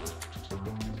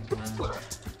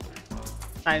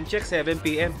 Time check, 7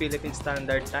 PM Philippine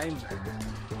Standard Time.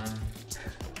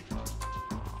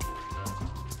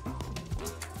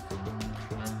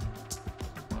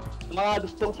 Mga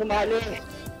gustong sumali.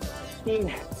 Team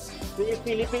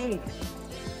Philippines.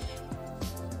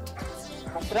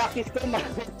 Ang practice ko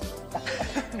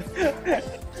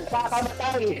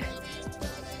kakamatay.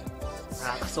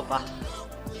 Nakakasuka.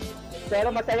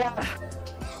 Pero masaya.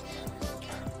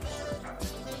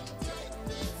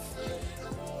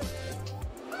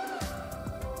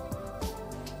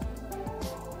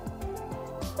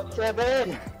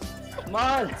 Seven. Come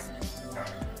on.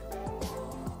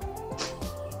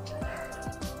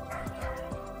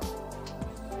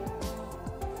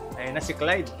 Ayun na si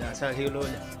Clyde. Nasa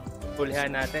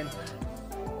hulihan natin.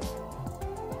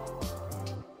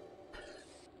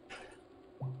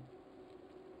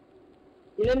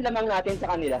 Ilan lamang natin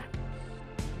sa kanila?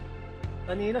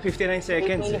 Kanina, 59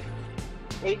 seconds eh.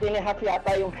 8.5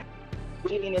 yata yung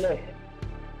bili nila eh.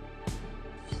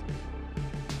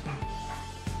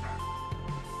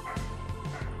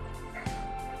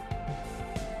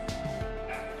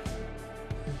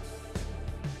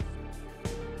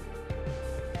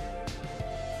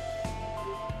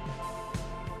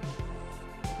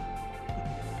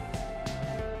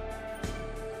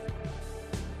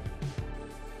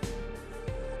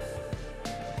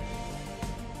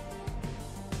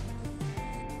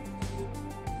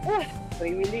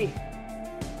 Free Willy.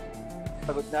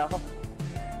 Pagod na ako.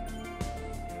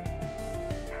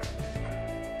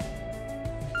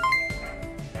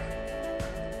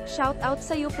 Shoutout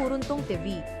sa'yo Puruntong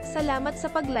TV. Salamat sa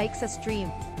pag-like sa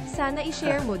stream. Sana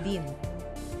i-share mo din.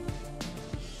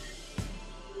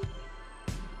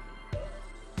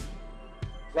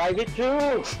 Drive it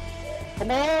through!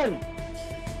 Come on!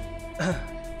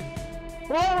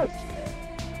 Push!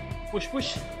 Push,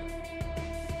 push.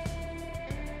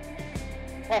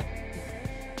 Oh.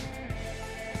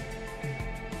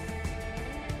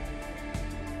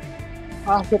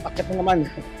 Pakit na naman.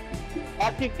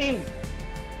 At 15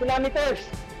 kilometers.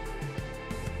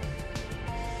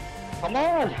 Come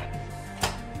on!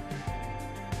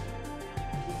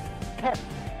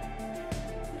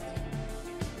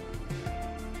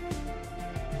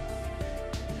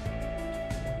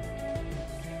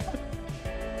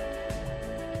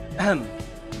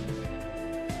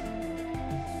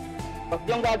 Huwag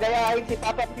niyong gagayahin si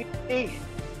Papa 50.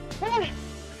 Ah!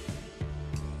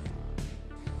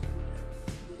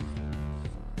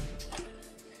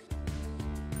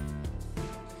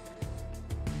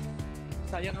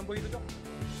 Sayang ang buhay dito.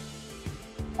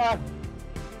 Ah!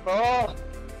 Oh!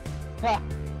 Ha!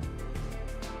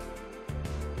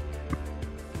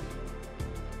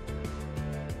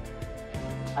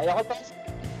 Ayaw ko pa.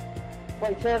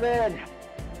 0.7.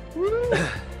 Woo!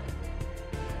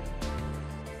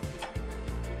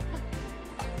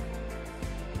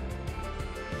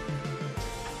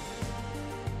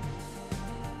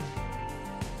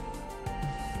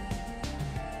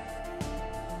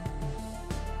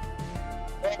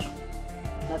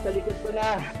 Nasa likod ko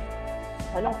na.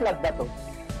 Anong flag ba to?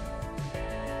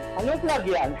 Anong flag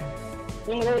yan?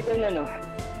 Yung red and ano?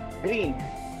 Green.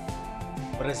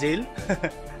 Brazil?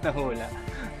 Nahula.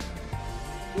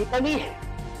 Italy.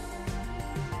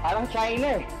 Parang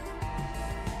China eh.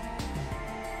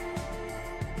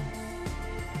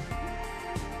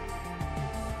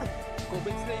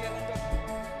 Comments na yan ito.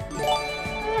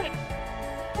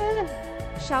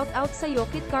 Shoutout sa'yo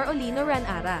Kit Carolina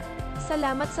Ranara.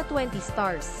 Salamat sa 20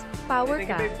 stars. Power Thank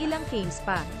you, ka, babe. ilang games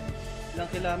pa?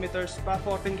 Ilang kilometers pa?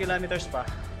 14 kilometers pa.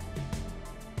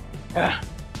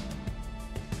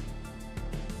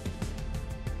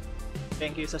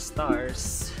 Thank you sa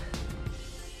stars.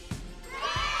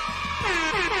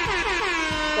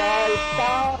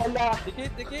 Tala.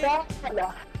 Dikit, dikit.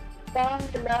 Tala.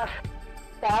 Tala.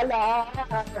 Tala.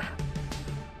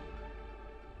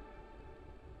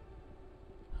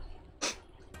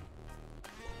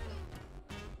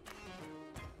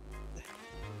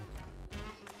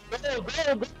 Go,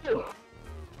 go, go!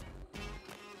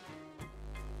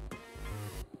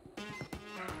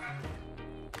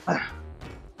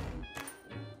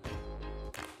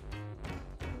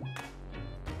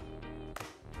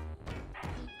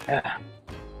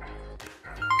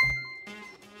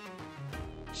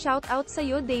 Shoutout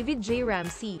sa'yo David J.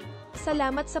 Ramsey.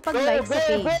 Salamat sa pag-like sa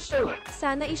page.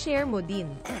 Sana i-share mo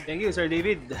din. Thank you, Sir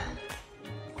David.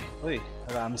 Uy,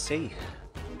 Ramsey.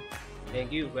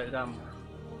 Thank you, welcome.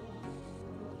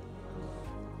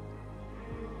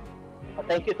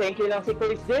 Thank you lang si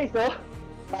Chris Jace, oh.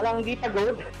 Parang hindi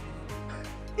pagod.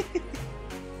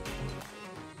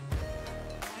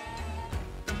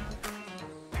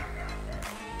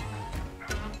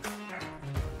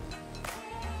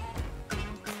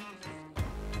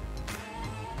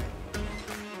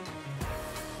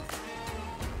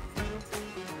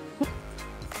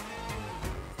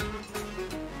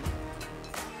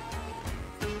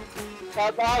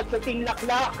 Shout out sa Team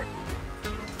Laklak.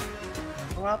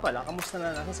 O nga pala, kamusta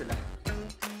na lang sila?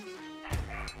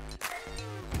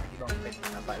 Ibang pet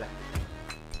na pala.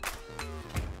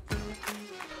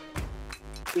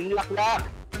 Team Laklak.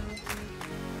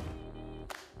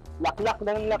 Laklak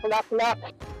ng laklak.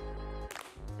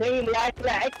 Team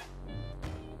Laklak.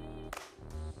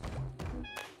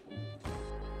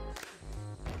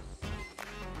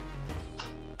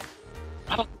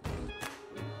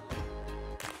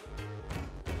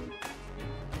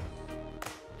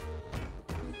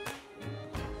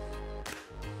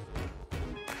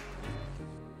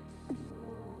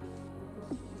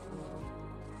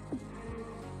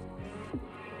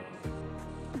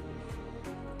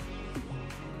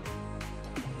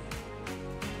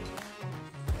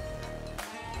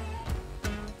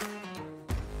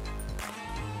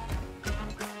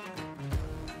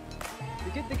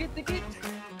 Dikit.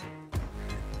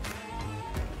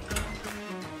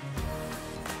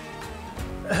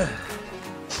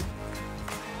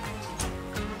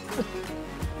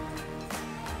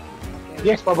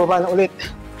 Yes, pababa na ulit.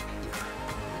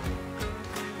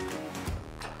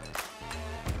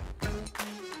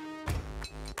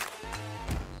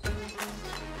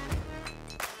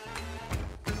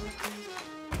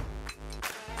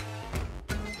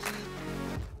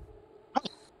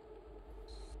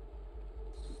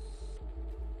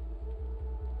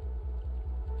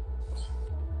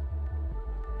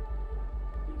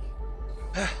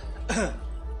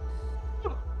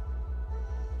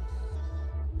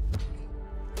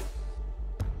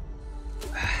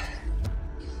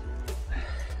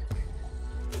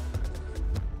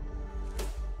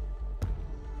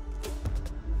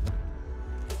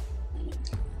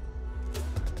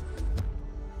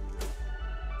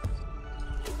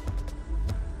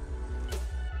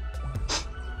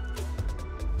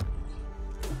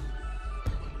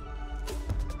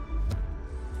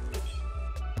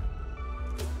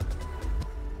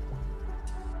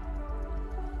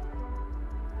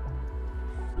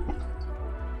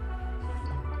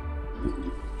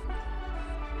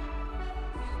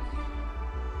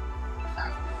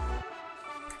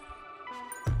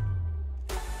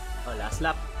 Oh, last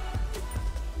lap.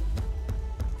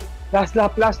 Last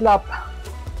lap, last lap.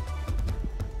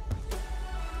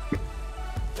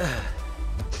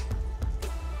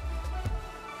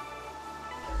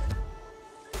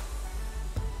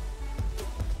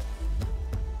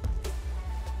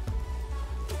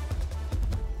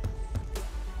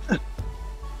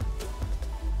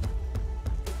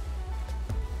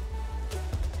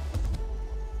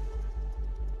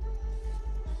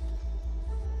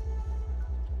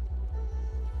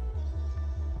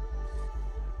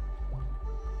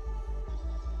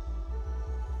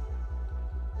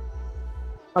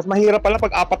 Mas mahirap pala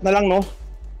pag apat na lang, no?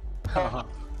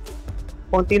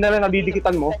 Konti na lang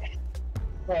nabidikitan mo.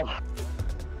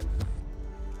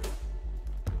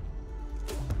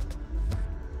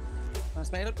 Mas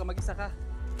mahirap ka, mag-isa ka.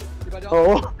 Di ba, Doc?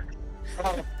 Oo.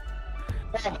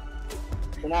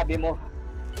 Sinabi mo.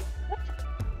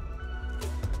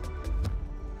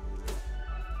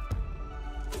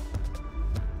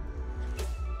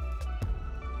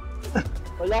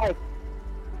 Wala eh.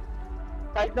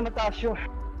 Kahit na mataas yun.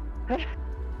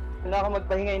 Wala akong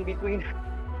magpahinga in between.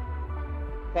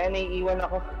 Kaya naiiwan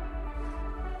ako.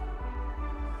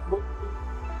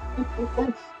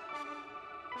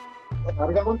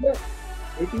 Karga konti.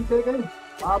 18 seconds.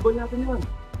 Mahabol natin yun.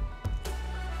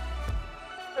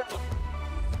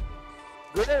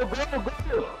 Go, go,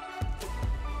 go!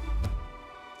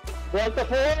 Delta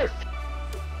Force!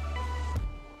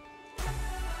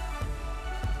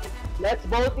 Let's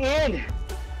vote in!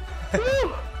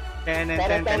 Woo! Ten. Hindi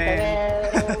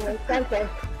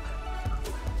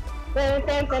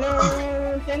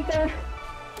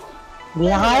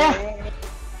na kaya.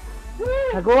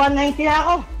 Nag-190 na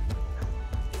ako.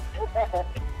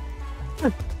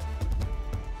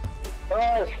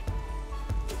 Oh,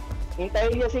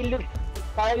 hintayin niyo si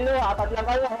Carlo, apat lang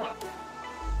kayo.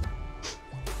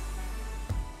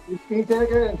 15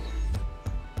 seconds.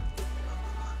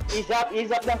 Ease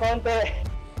up ng konti.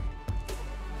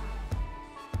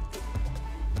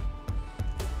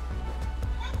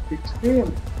 $16.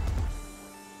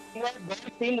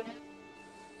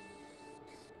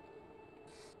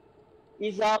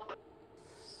 Ease up.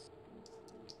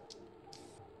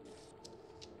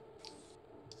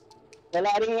 Wala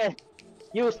rin yan.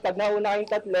 Use, pag nauna kayong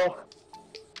tatlo.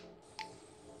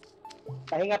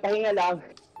 Pahinga lang.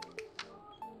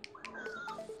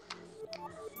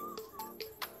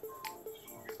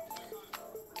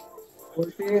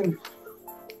 $14.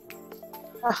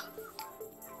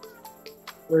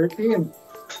 13.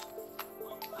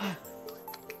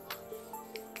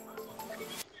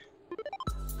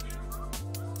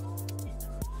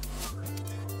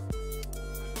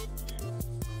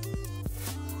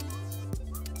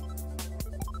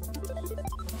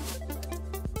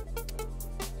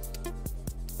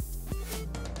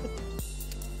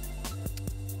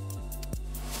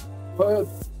 But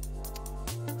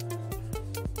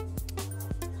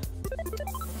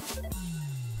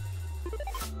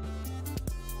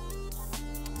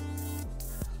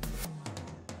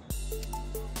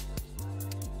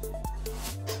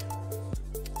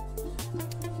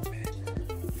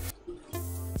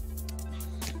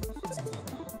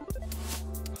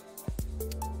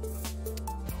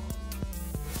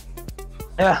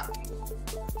Yeah.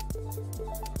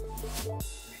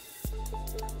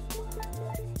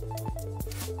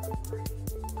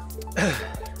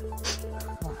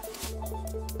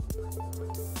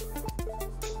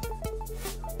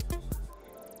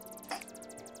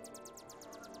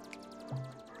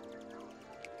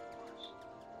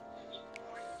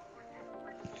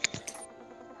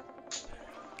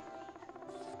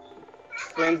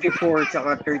 $24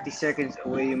 tsaka 30 seconds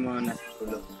away yung mga nasa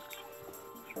tulog.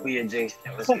 Kuya Jace,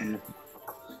 tapos yun.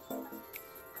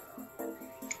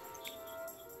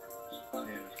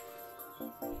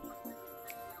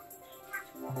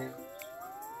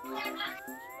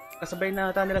 Kasabay na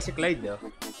ata nila si Clyde, oh.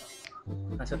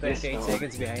 Nasa 28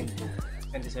 seconds behind.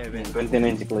 27.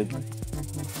 29 si Clyde.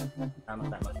 Tama.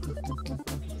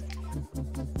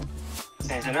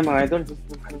 Sensya na mga idol.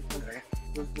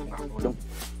 Nakakulong.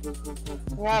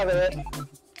 Nga, be.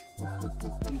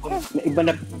 Iba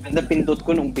na pindot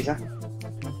ko nung umpisa.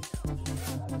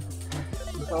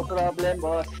 No problem,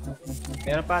 boss.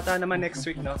 Meron pa ata naman next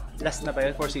week, no? Last na ba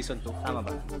yun for season 2? Tama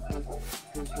ba?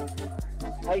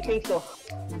 I think so.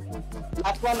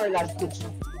 Last one or last two?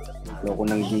 Loko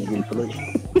nang gigil tuloy.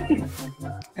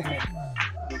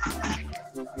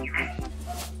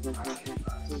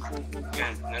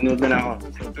 Yan, nanood na ako.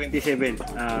 So, 27,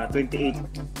 28,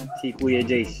 si Kuya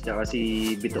Jace, tsaka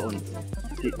si Bitoon.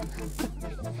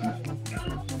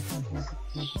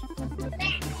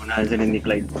 Unahan sila ni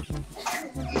Clyde.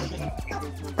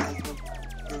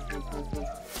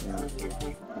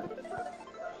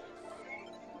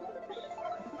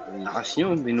 Ang lakas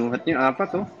nyo, binuhat nyo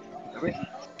 4, oh. Okay.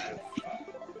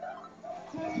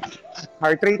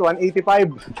 Heart rate,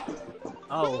 185.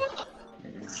 Oh.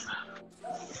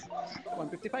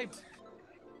 155.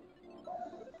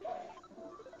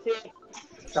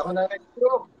 Ako na next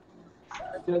stroke.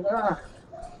 Diyan na.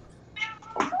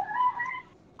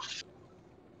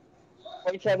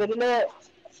 0.7 ulit.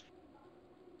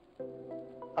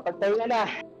 Kapag tayo na.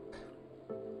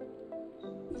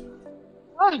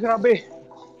 Ah, grabe.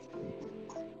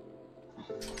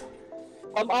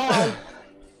 Come on!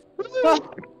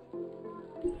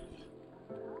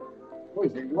 Uy,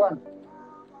 61.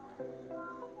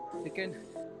 Second.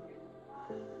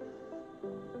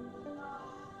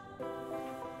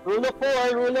 Rule of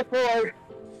 4, rule of 4.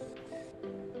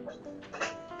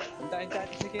 Hintayin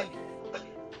natin second.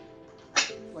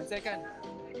 1 second.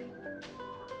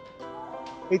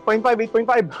 8.5.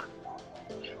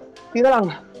 Hindi na lang.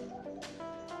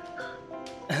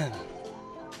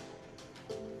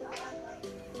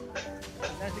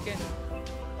 Hintayin second.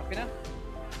 Okay na?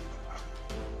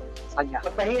 Kanya.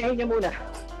 Pagpahingahin niyo muna.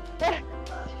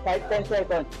 Kahit 10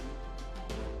 seconds.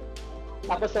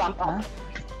 Tapos ramp up.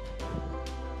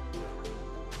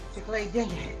 Si Clyde yan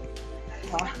eh.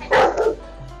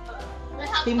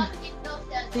 Team.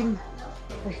 Team.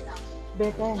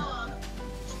 Beka yan.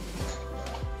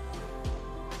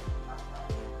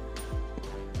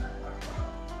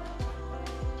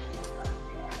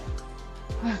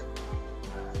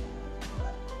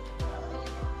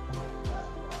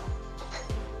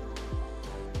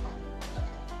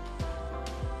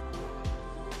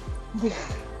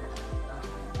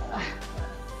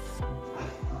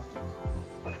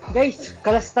 Guys,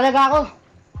 kalas talaga ako.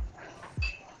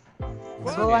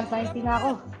 Nag-190 na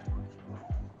ako.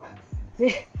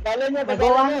 Bala niyo,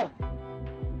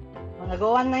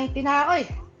 Nag-190 na ako eh.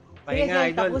 Pahinga,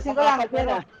 Sige, idol. tapusin ko lang.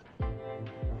 Pero,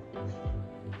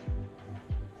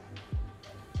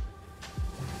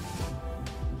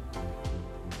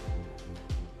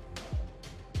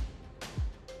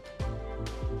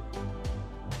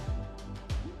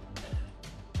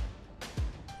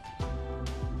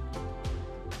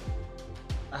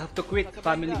 I have to quit.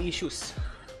 Family issues.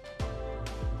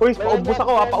 Uy, paubos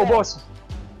ako, paubos.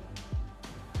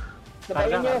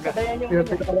 Sabayan niyo, sabayan niyo.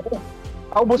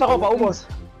 Paubos ako, paubos.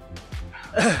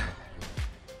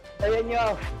 Sabayan niyo.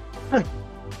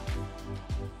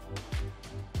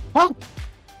 Ha?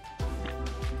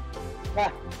 Ha?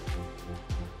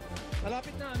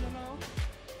 Malapit na, ano na oh.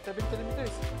 7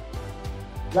 kilometers.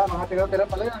 Wala, mga tira-tira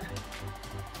pala yan.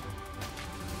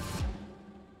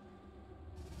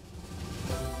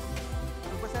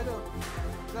 Pasado.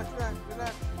 Relax lang,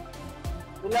 relax.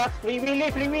 Relax, free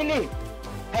willy.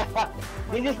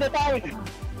 This is the time.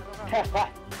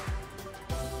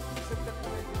 Isip ka na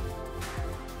ulit.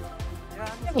 Yan,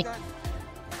 ano si Dan?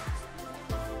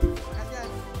 Angat yan.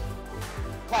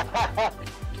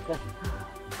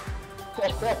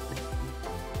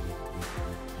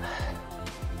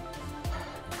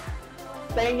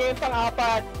 Tayo niyo yung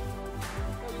pang-apat.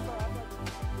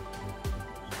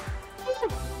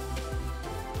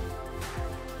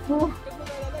 Huwag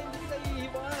mag-alala, hindi kita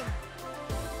iiwan.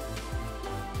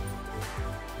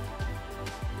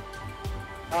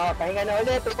 Pahinga na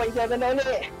ulit, 2.7 na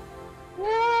ulit.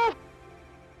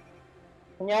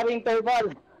 Kunyari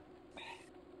interval.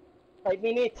 5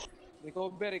 minutes.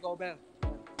 Recover.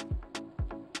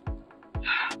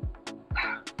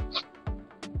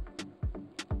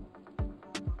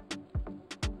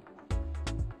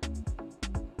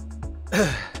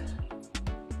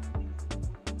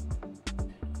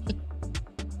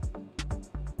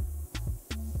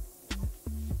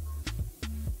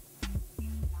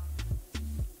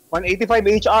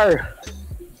 $185 HR.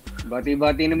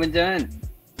 Bati-bati naman dyan.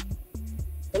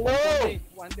 Hello!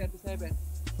 137.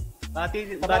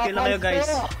 Bati lang kayo guys.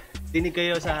 Dinig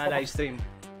kayo sa live stream.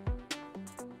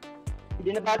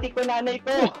 Binabati ko nanay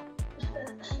ko.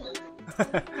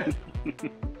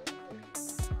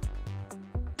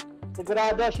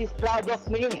 Sigurado, she's proud of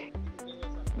me.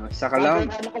 Isa ka lang.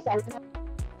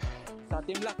 Sa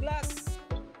Team Laklak.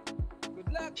 Good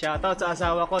luck. Shoutout sa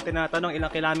asawa ko, tinatanong ilang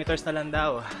kilometers na lang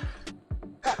daw.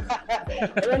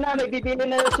 Ayun na, may bibili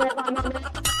na yung suka namin.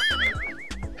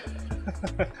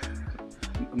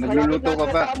 Nagluluto ka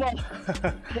pa.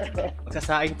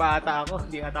 Magsasaing pa ata ako,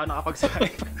 hindi ata ako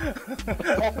nakapagsaing.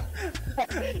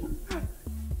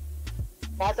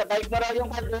 Nasa bike na raw yung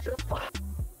kaldero.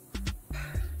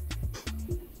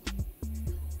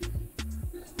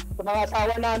 Sa mga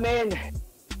asawa namin,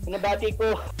 nabati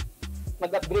ko,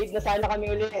 mag-upgrade na sana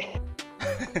kami uli.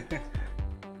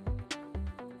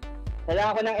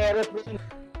 Kailangan ko ng aeroplane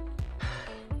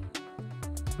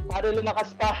para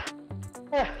lumakas pa.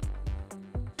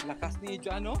 Lakas ni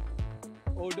Jano.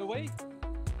 All the way.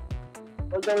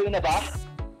 All the way na ba?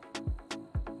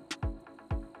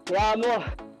 Kaya mo,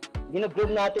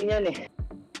 ginag-groove natin yan eh.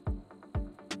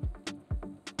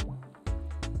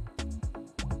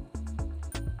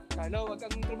 Carlo, wag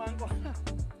kang tumangko.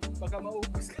 Baka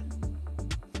maubos ka.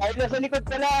 Kahit nasa likod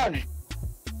ka lang.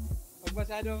 Wag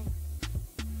masyadong.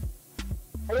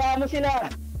 Hayaan mo sila.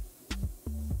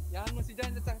 Yan mo si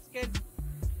Jan at sa skill.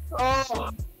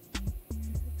 Oo.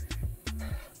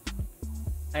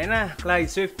 Ayun na,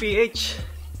 Clyde, Zwift PH.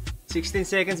 16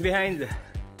 seconds behind.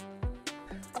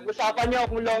 Pag-usapan niyo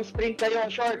kung long sprint kayo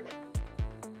o short.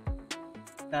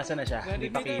 Nasaan na siya? Hindi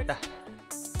pa kita.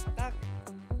 Attack.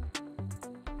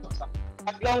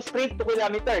 Pag long sprint, 2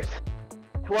 kilometers.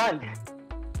 1.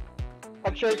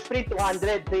 Pag short sprint,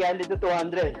 200. 300 to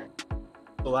 200.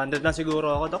 200 na siguro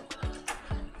ako, Dok.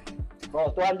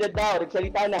 Oh, 200 daw.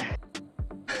 Nagsalita na.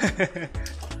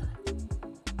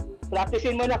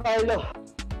 Practicein mo na, Carlo.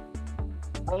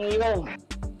 Ang iyong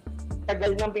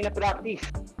tagal nang pinapractice.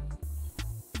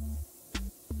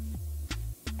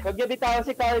 Huwag niyo bitawan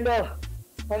si Carlo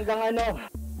hanggang ano,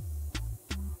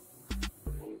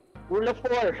 rule of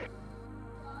 4.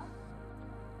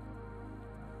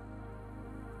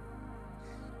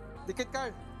 Dikit,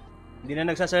 Carl. Hindi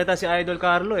na nagsasalita si Idol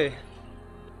Carlo eh.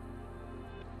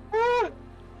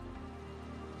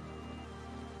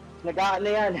 Nag-aano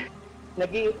yan,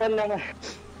 nag-iipon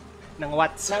ng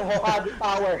watts. Ng Hokage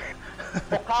power.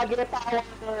 Hokage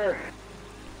power.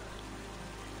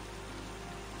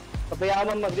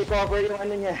 Pabayaan mo mag-recover yung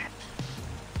ano niya.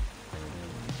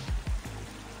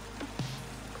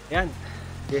 Yan.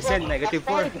 Descend, negative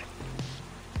 4.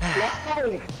 Last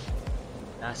 5.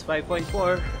 Last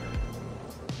 5.4.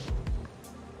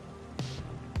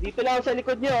 Dito lang sa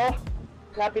likod niyo, oh.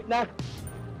 Lapit na.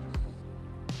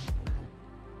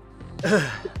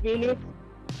 6 minutes.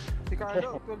 Si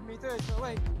Carlo, 12 meters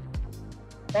away.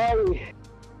 Hey,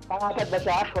 pangapat ba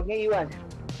siya? Huwag niya iwan.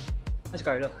 Si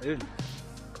Carlo, ayun.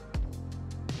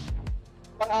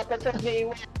 Pangapat siya, huwag niya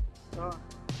iwan. Oh.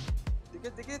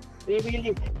 Dikit, dikit. 3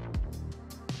 minutes.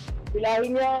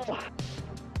 Pilahin niyo.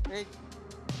 Wait.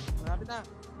 Malapit na.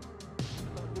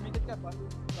 Dumikit ka pa.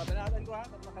 Babanatan ko ha.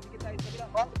 Makadikit tayo sa bila.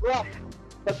 Wah.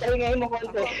 Pagpahingahin mo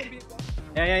konti.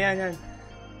 Yan.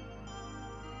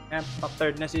 Yan, pack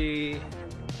third na si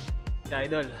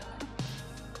Idol.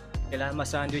 Kailangan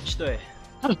ma-sandwich to eh.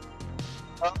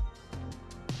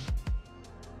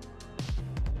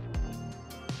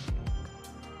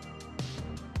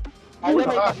 Ano, may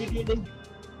pagbibilin.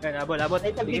 Yan, abot.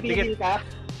 May pagbibilin ka.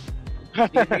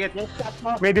 Dikit. Yung scot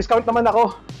mo. May discount naman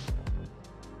ako.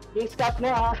 Yung scot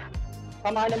mo ha.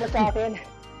 Pamana mo sa akin.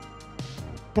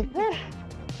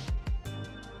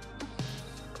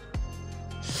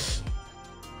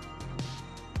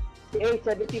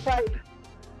 75.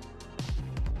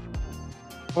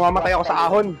 Mamamatay ako sa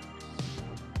ahon.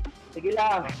 Sige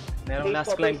lang. Merong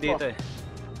last climb dito eh.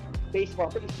 Face mo.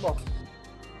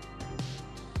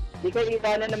 Di kayo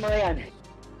iwanan ng mga yan.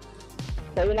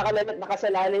 Sa'yo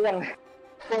nakasalali yung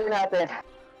score natin.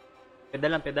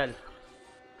 Pedal lang, pedal.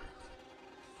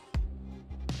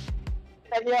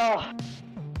 Pedal nyo.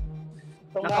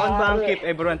 Naka-on ba ang keep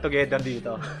everyone together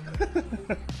dito?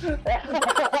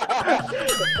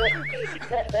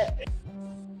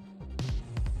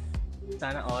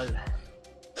 Sana all.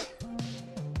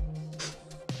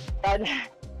 Sana.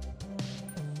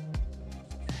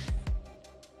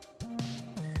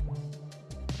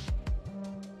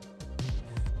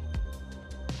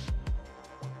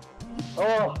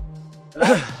 Oh,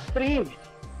 last 3.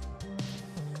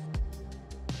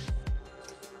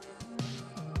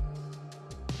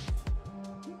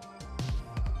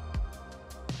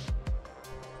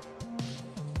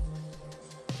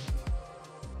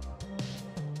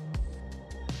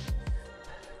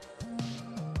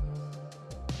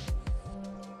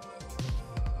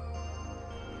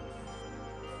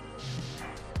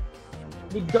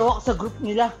 Lead daw ako sa group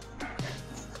nila.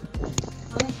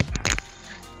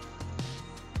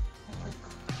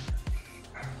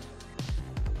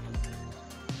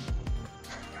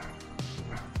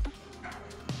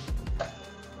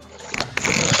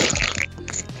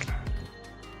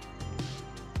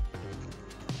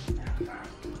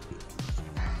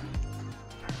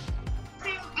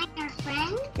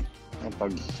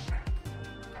 Pag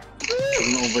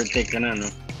na-overtake ka na, no?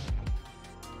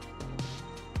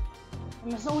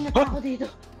 Mas nauna pa ako dito.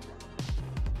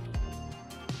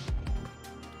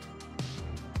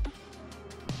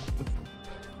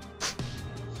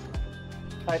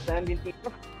 Kahit na hindi dito.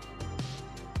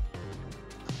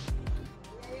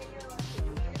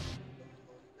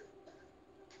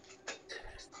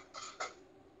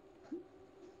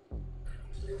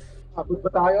 Abot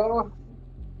ba tayo?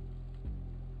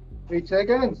 8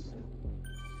 seconds.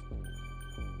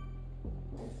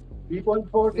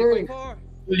 3.4K. 3.4.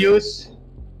 Julius,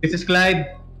 this is Clyde.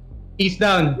 Ease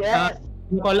down. Yes.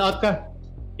 Kino-call out ka.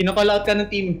 Kino-call out ka ng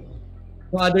team.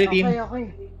 Ng other team.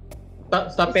 Okay.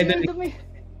 Stop pedaling.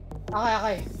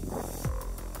 Okay.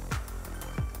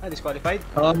 Disqualified?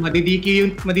 Oo,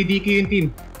 madidiki yung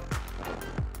team.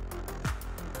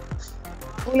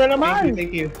 Una naman!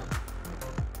 Thank you.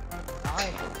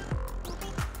 Okay.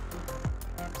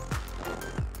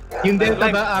 Yung Delta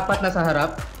ba, apat na sa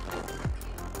harap?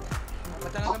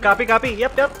 Copy.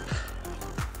 Yep.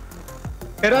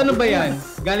 Pero ano ba yan?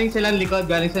 Galing silang likod?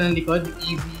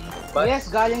 Easy. But... Yes,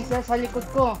 galing sila sa likod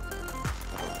ko.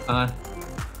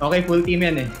 Okay, full team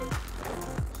yan eh.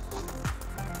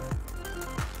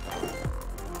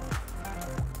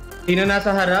 Sino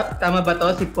nasa harap? Tama ba to?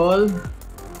 Si Paul,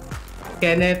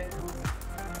 Kenneth,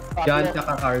 John,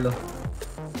 tsaka Carlo.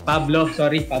 Pablo.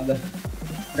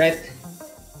 Right.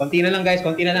 Konti na lang guys,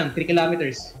 3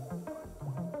 kilometers.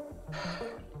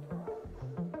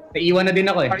 Naiiwan na din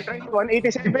ako eh.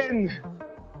 187.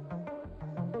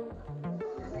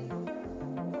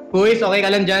 Kuis, okay ka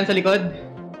lang dyan sa likod?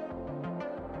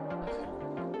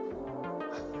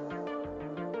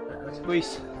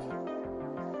 Quiz.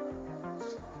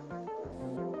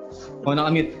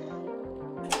 Nakamute.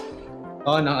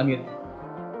 Nakamute.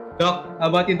 Doc, how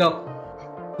about you, Doc?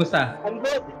 Kumusta? I'm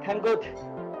good.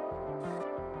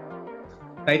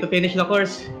 Try to finish the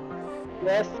course.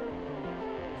 Yes.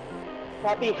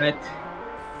 Copy. Right.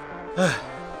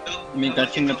 May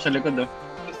catching up sa likod, oh.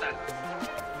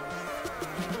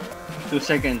 2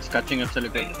 seconds, catching up sa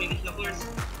likod. Try to finish the course.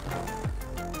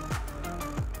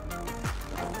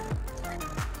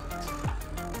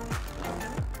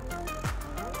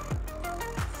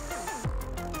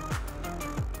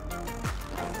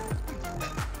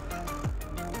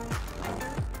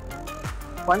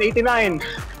 $189.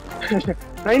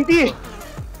 90.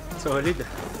 Solid.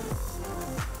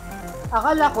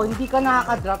 Akala ko hindi ka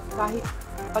nakaka-drop kahit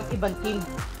pag ibang team.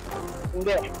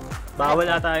 Hindi.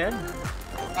 Bawal ata yan.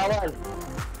 Bawal.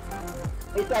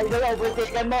 Isa na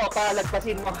overtaken mo,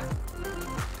 palagpasin mo.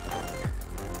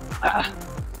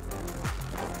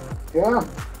 Yeah.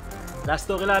 Last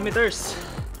 2 kilometers.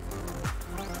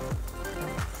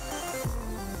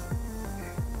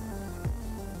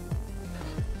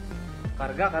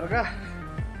 Karga.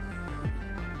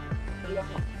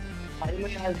 Kaya mo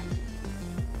yan.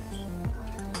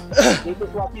 This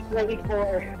is what it's ready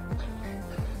for.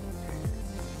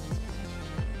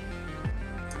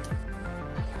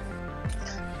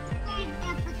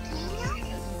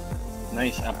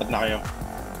 Nice, 4 na kayo.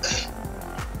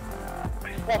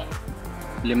 Oh,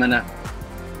 5 na.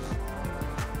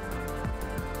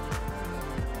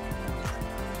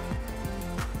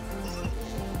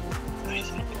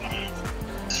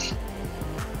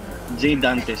 J.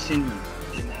 Dantes yun.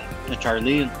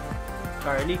 Charlie yun.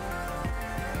 Charlie.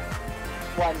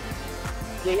 1.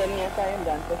 Jay, ano yan tayo,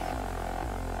 Dante?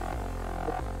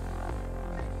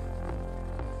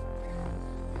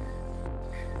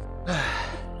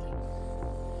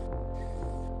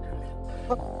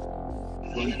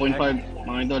 $1.5,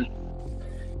 mga idol.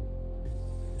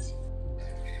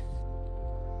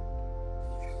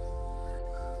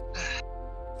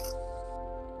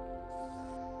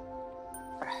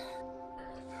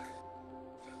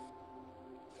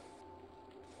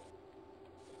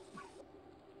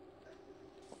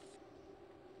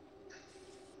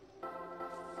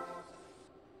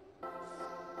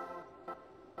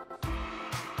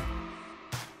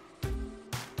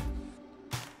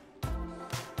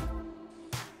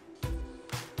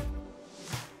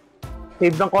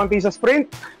 Save ng konti sa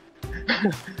sprint.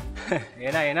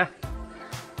 Yan na.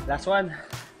 Last one.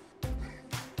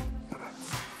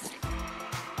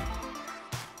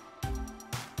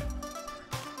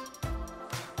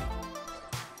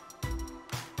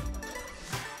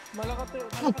 Malakas to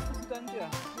si Danji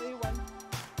ah. May 1.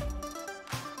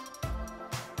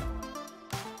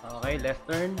 Okay, left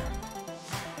turn.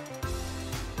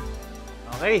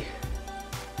 Okay.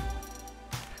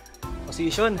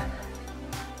 Position.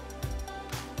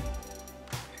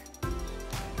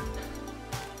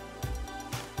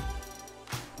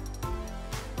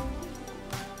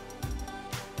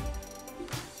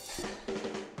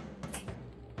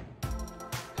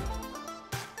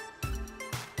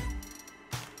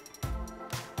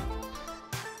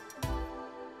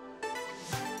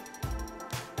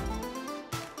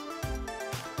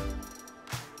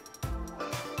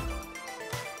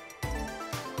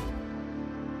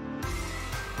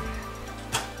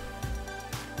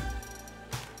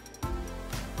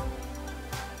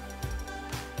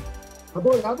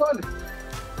 Habol, habol!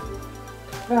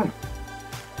 Ah.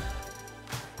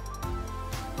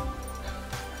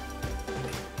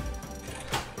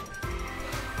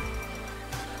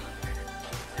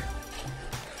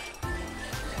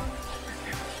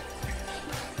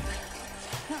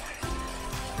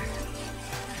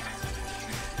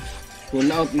 Full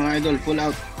out mga idol, full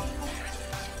out.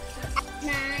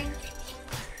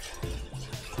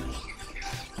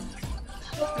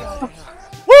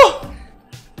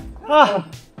 Ah!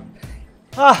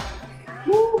 Ah!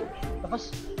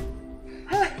 Tapos,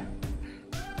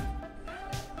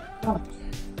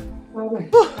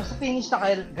 nasa finish na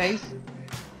kayo, guys?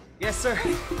 Yes, sir.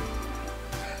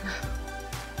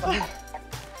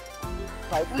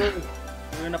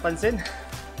 Hindi mo napansin?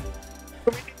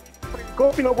 Ko,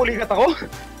 pinupulikat ako.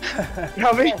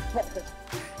 Grabe.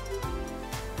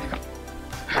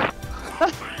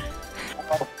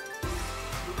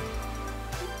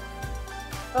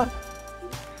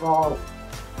 Wow.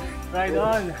 Ride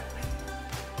on.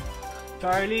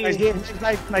 Charlie. Nice game, nice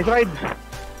ride, nice ride.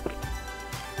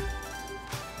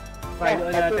 Ride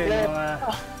on natin mga...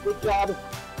 Good job.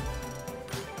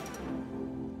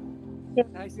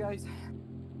 Nice guys.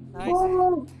 Nice.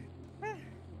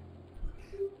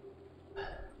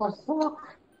 Pasok.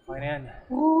 Okay na yan.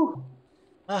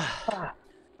 Ah.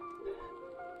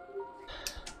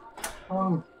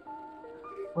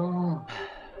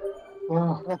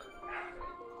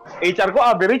 HR ko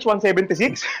average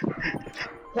 176.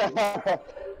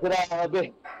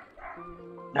 Grabe.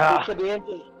 Ah. Ibig sabihin,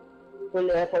 full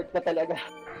effort ka talaga.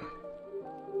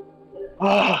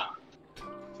 Ah.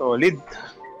 Solid.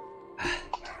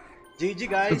 GG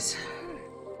guys.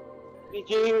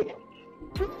 GG.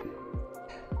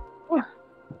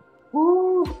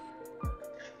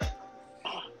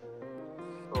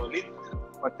 Solid.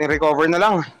 Pati recover na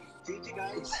lang. GG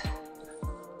guys.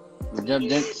 Good job,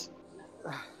 gents.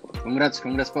 Congrats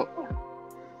po.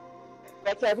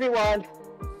 That's everyone.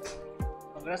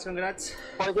 Congrats.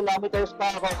 4 kilometers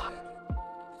pa ako.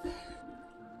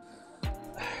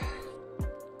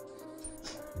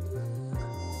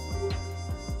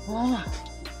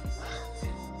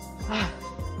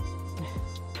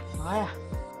 Kaya.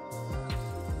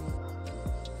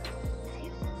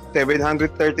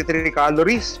 733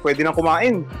 calories. Pwede na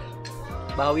kumain.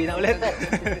 Bawi na ulit.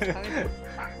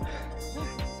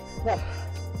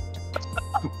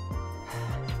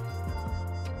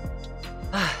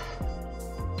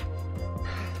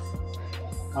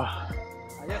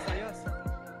 Ayos.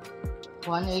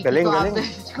 180 Galing, to galing.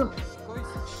 average ko. Boys,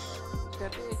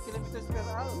 38 kilometers per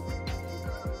hour.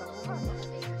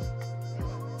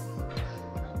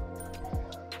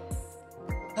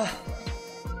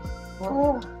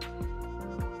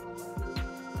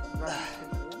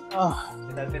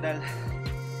 Pedal. 835.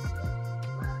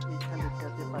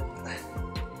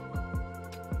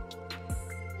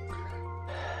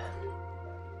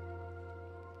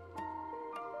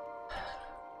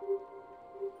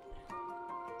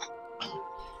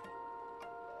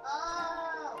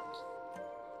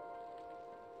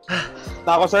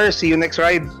 Tako sir, see you next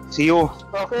ride. See you.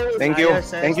 Okay. Thank you.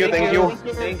 Ayos, Thank you. Thank you.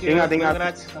 Ingat.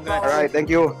 Congrats. Alright, thank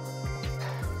you.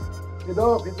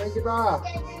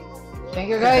 Thank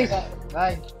you, guys.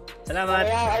 Bye. Salamat.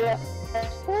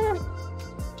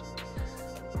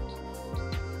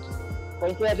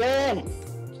 Thank you again.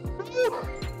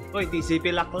 Hoy,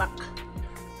 DCP laklak.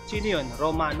 Sino yun?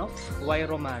 Romanov? Y.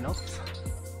 Romanov?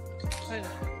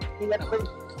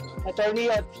 Attorney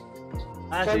Yod.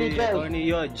 Si Tony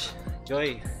Yodge.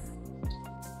 Joy.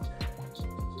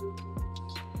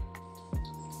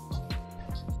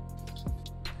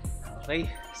 Okay,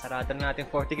 sarado na natin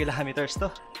 40 kilometers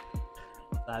to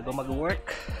bago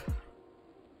mag-work.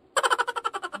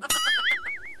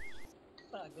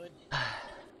 Pagod.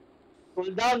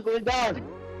 Cool down. Cool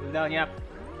down, yap.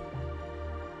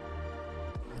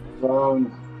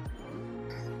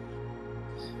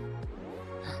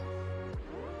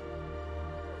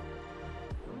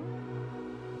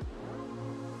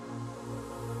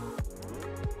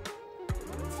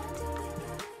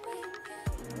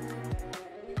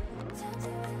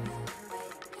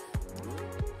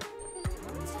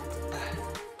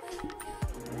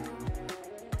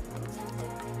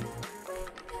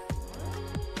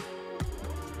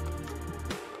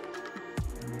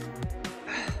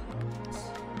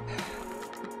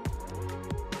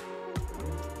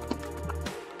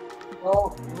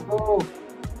 Go!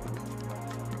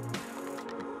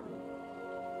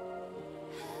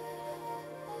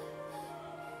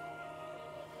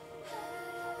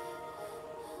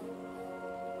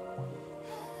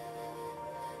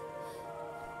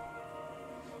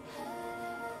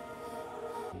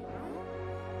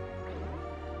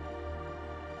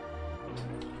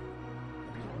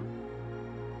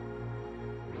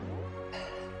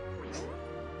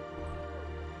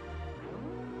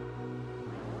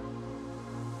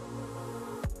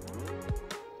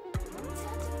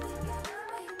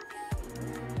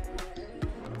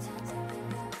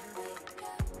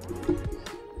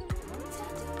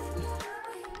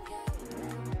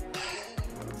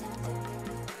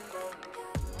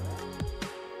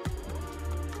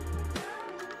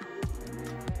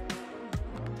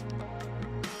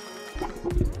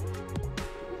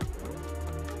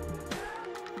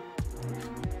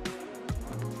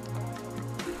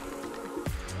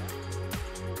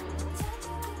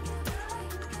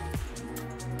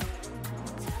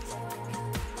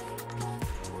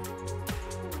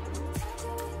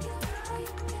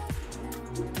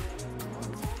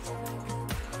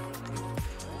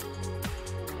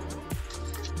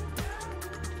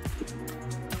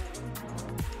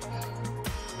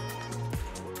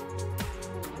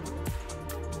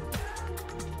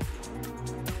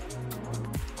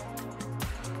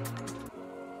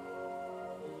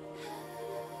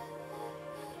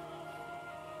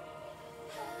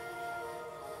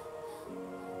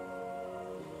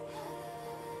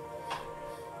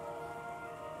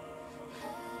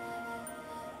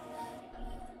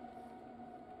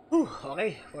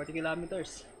 Okay, 40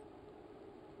 kilometers.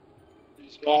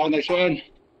 So, next one.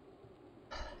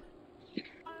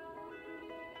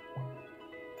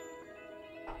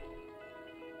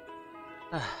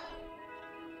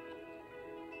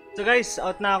 So guys,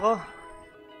 out na ako.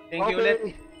 Thank you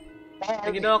ulit.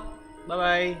 Thank you, Doc.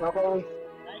 Bye-bye. Okay.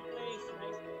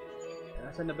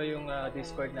 Nasaan na ba yung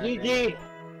Discord natin? GG!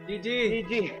 GG!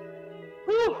 GG!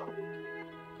 Woo!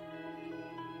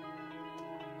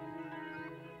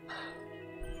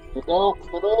 Ito,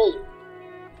 tuloy.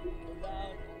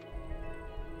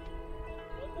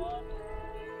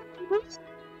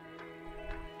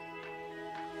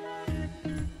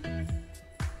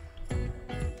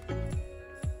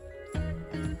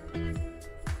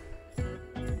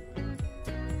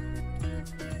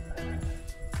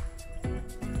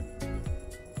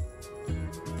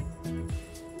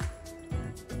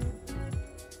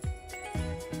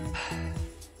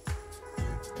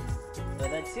 So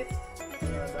that's it.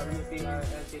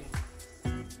 WTRL Team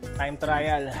Time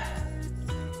Trial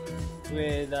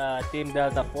with Team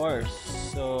Delta Force.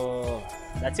 So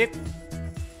that's it.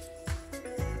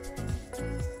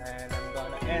 And I'm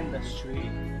gonna end the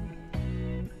stream.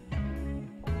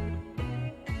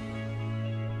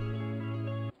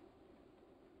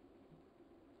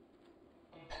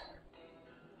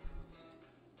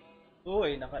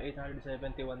 Uy, naka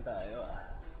 871 tayo ah.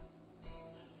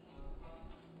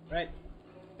 Right.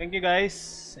 Thank you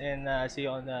guys, and see you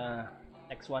on the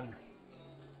next one.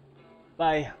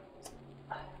 Bye.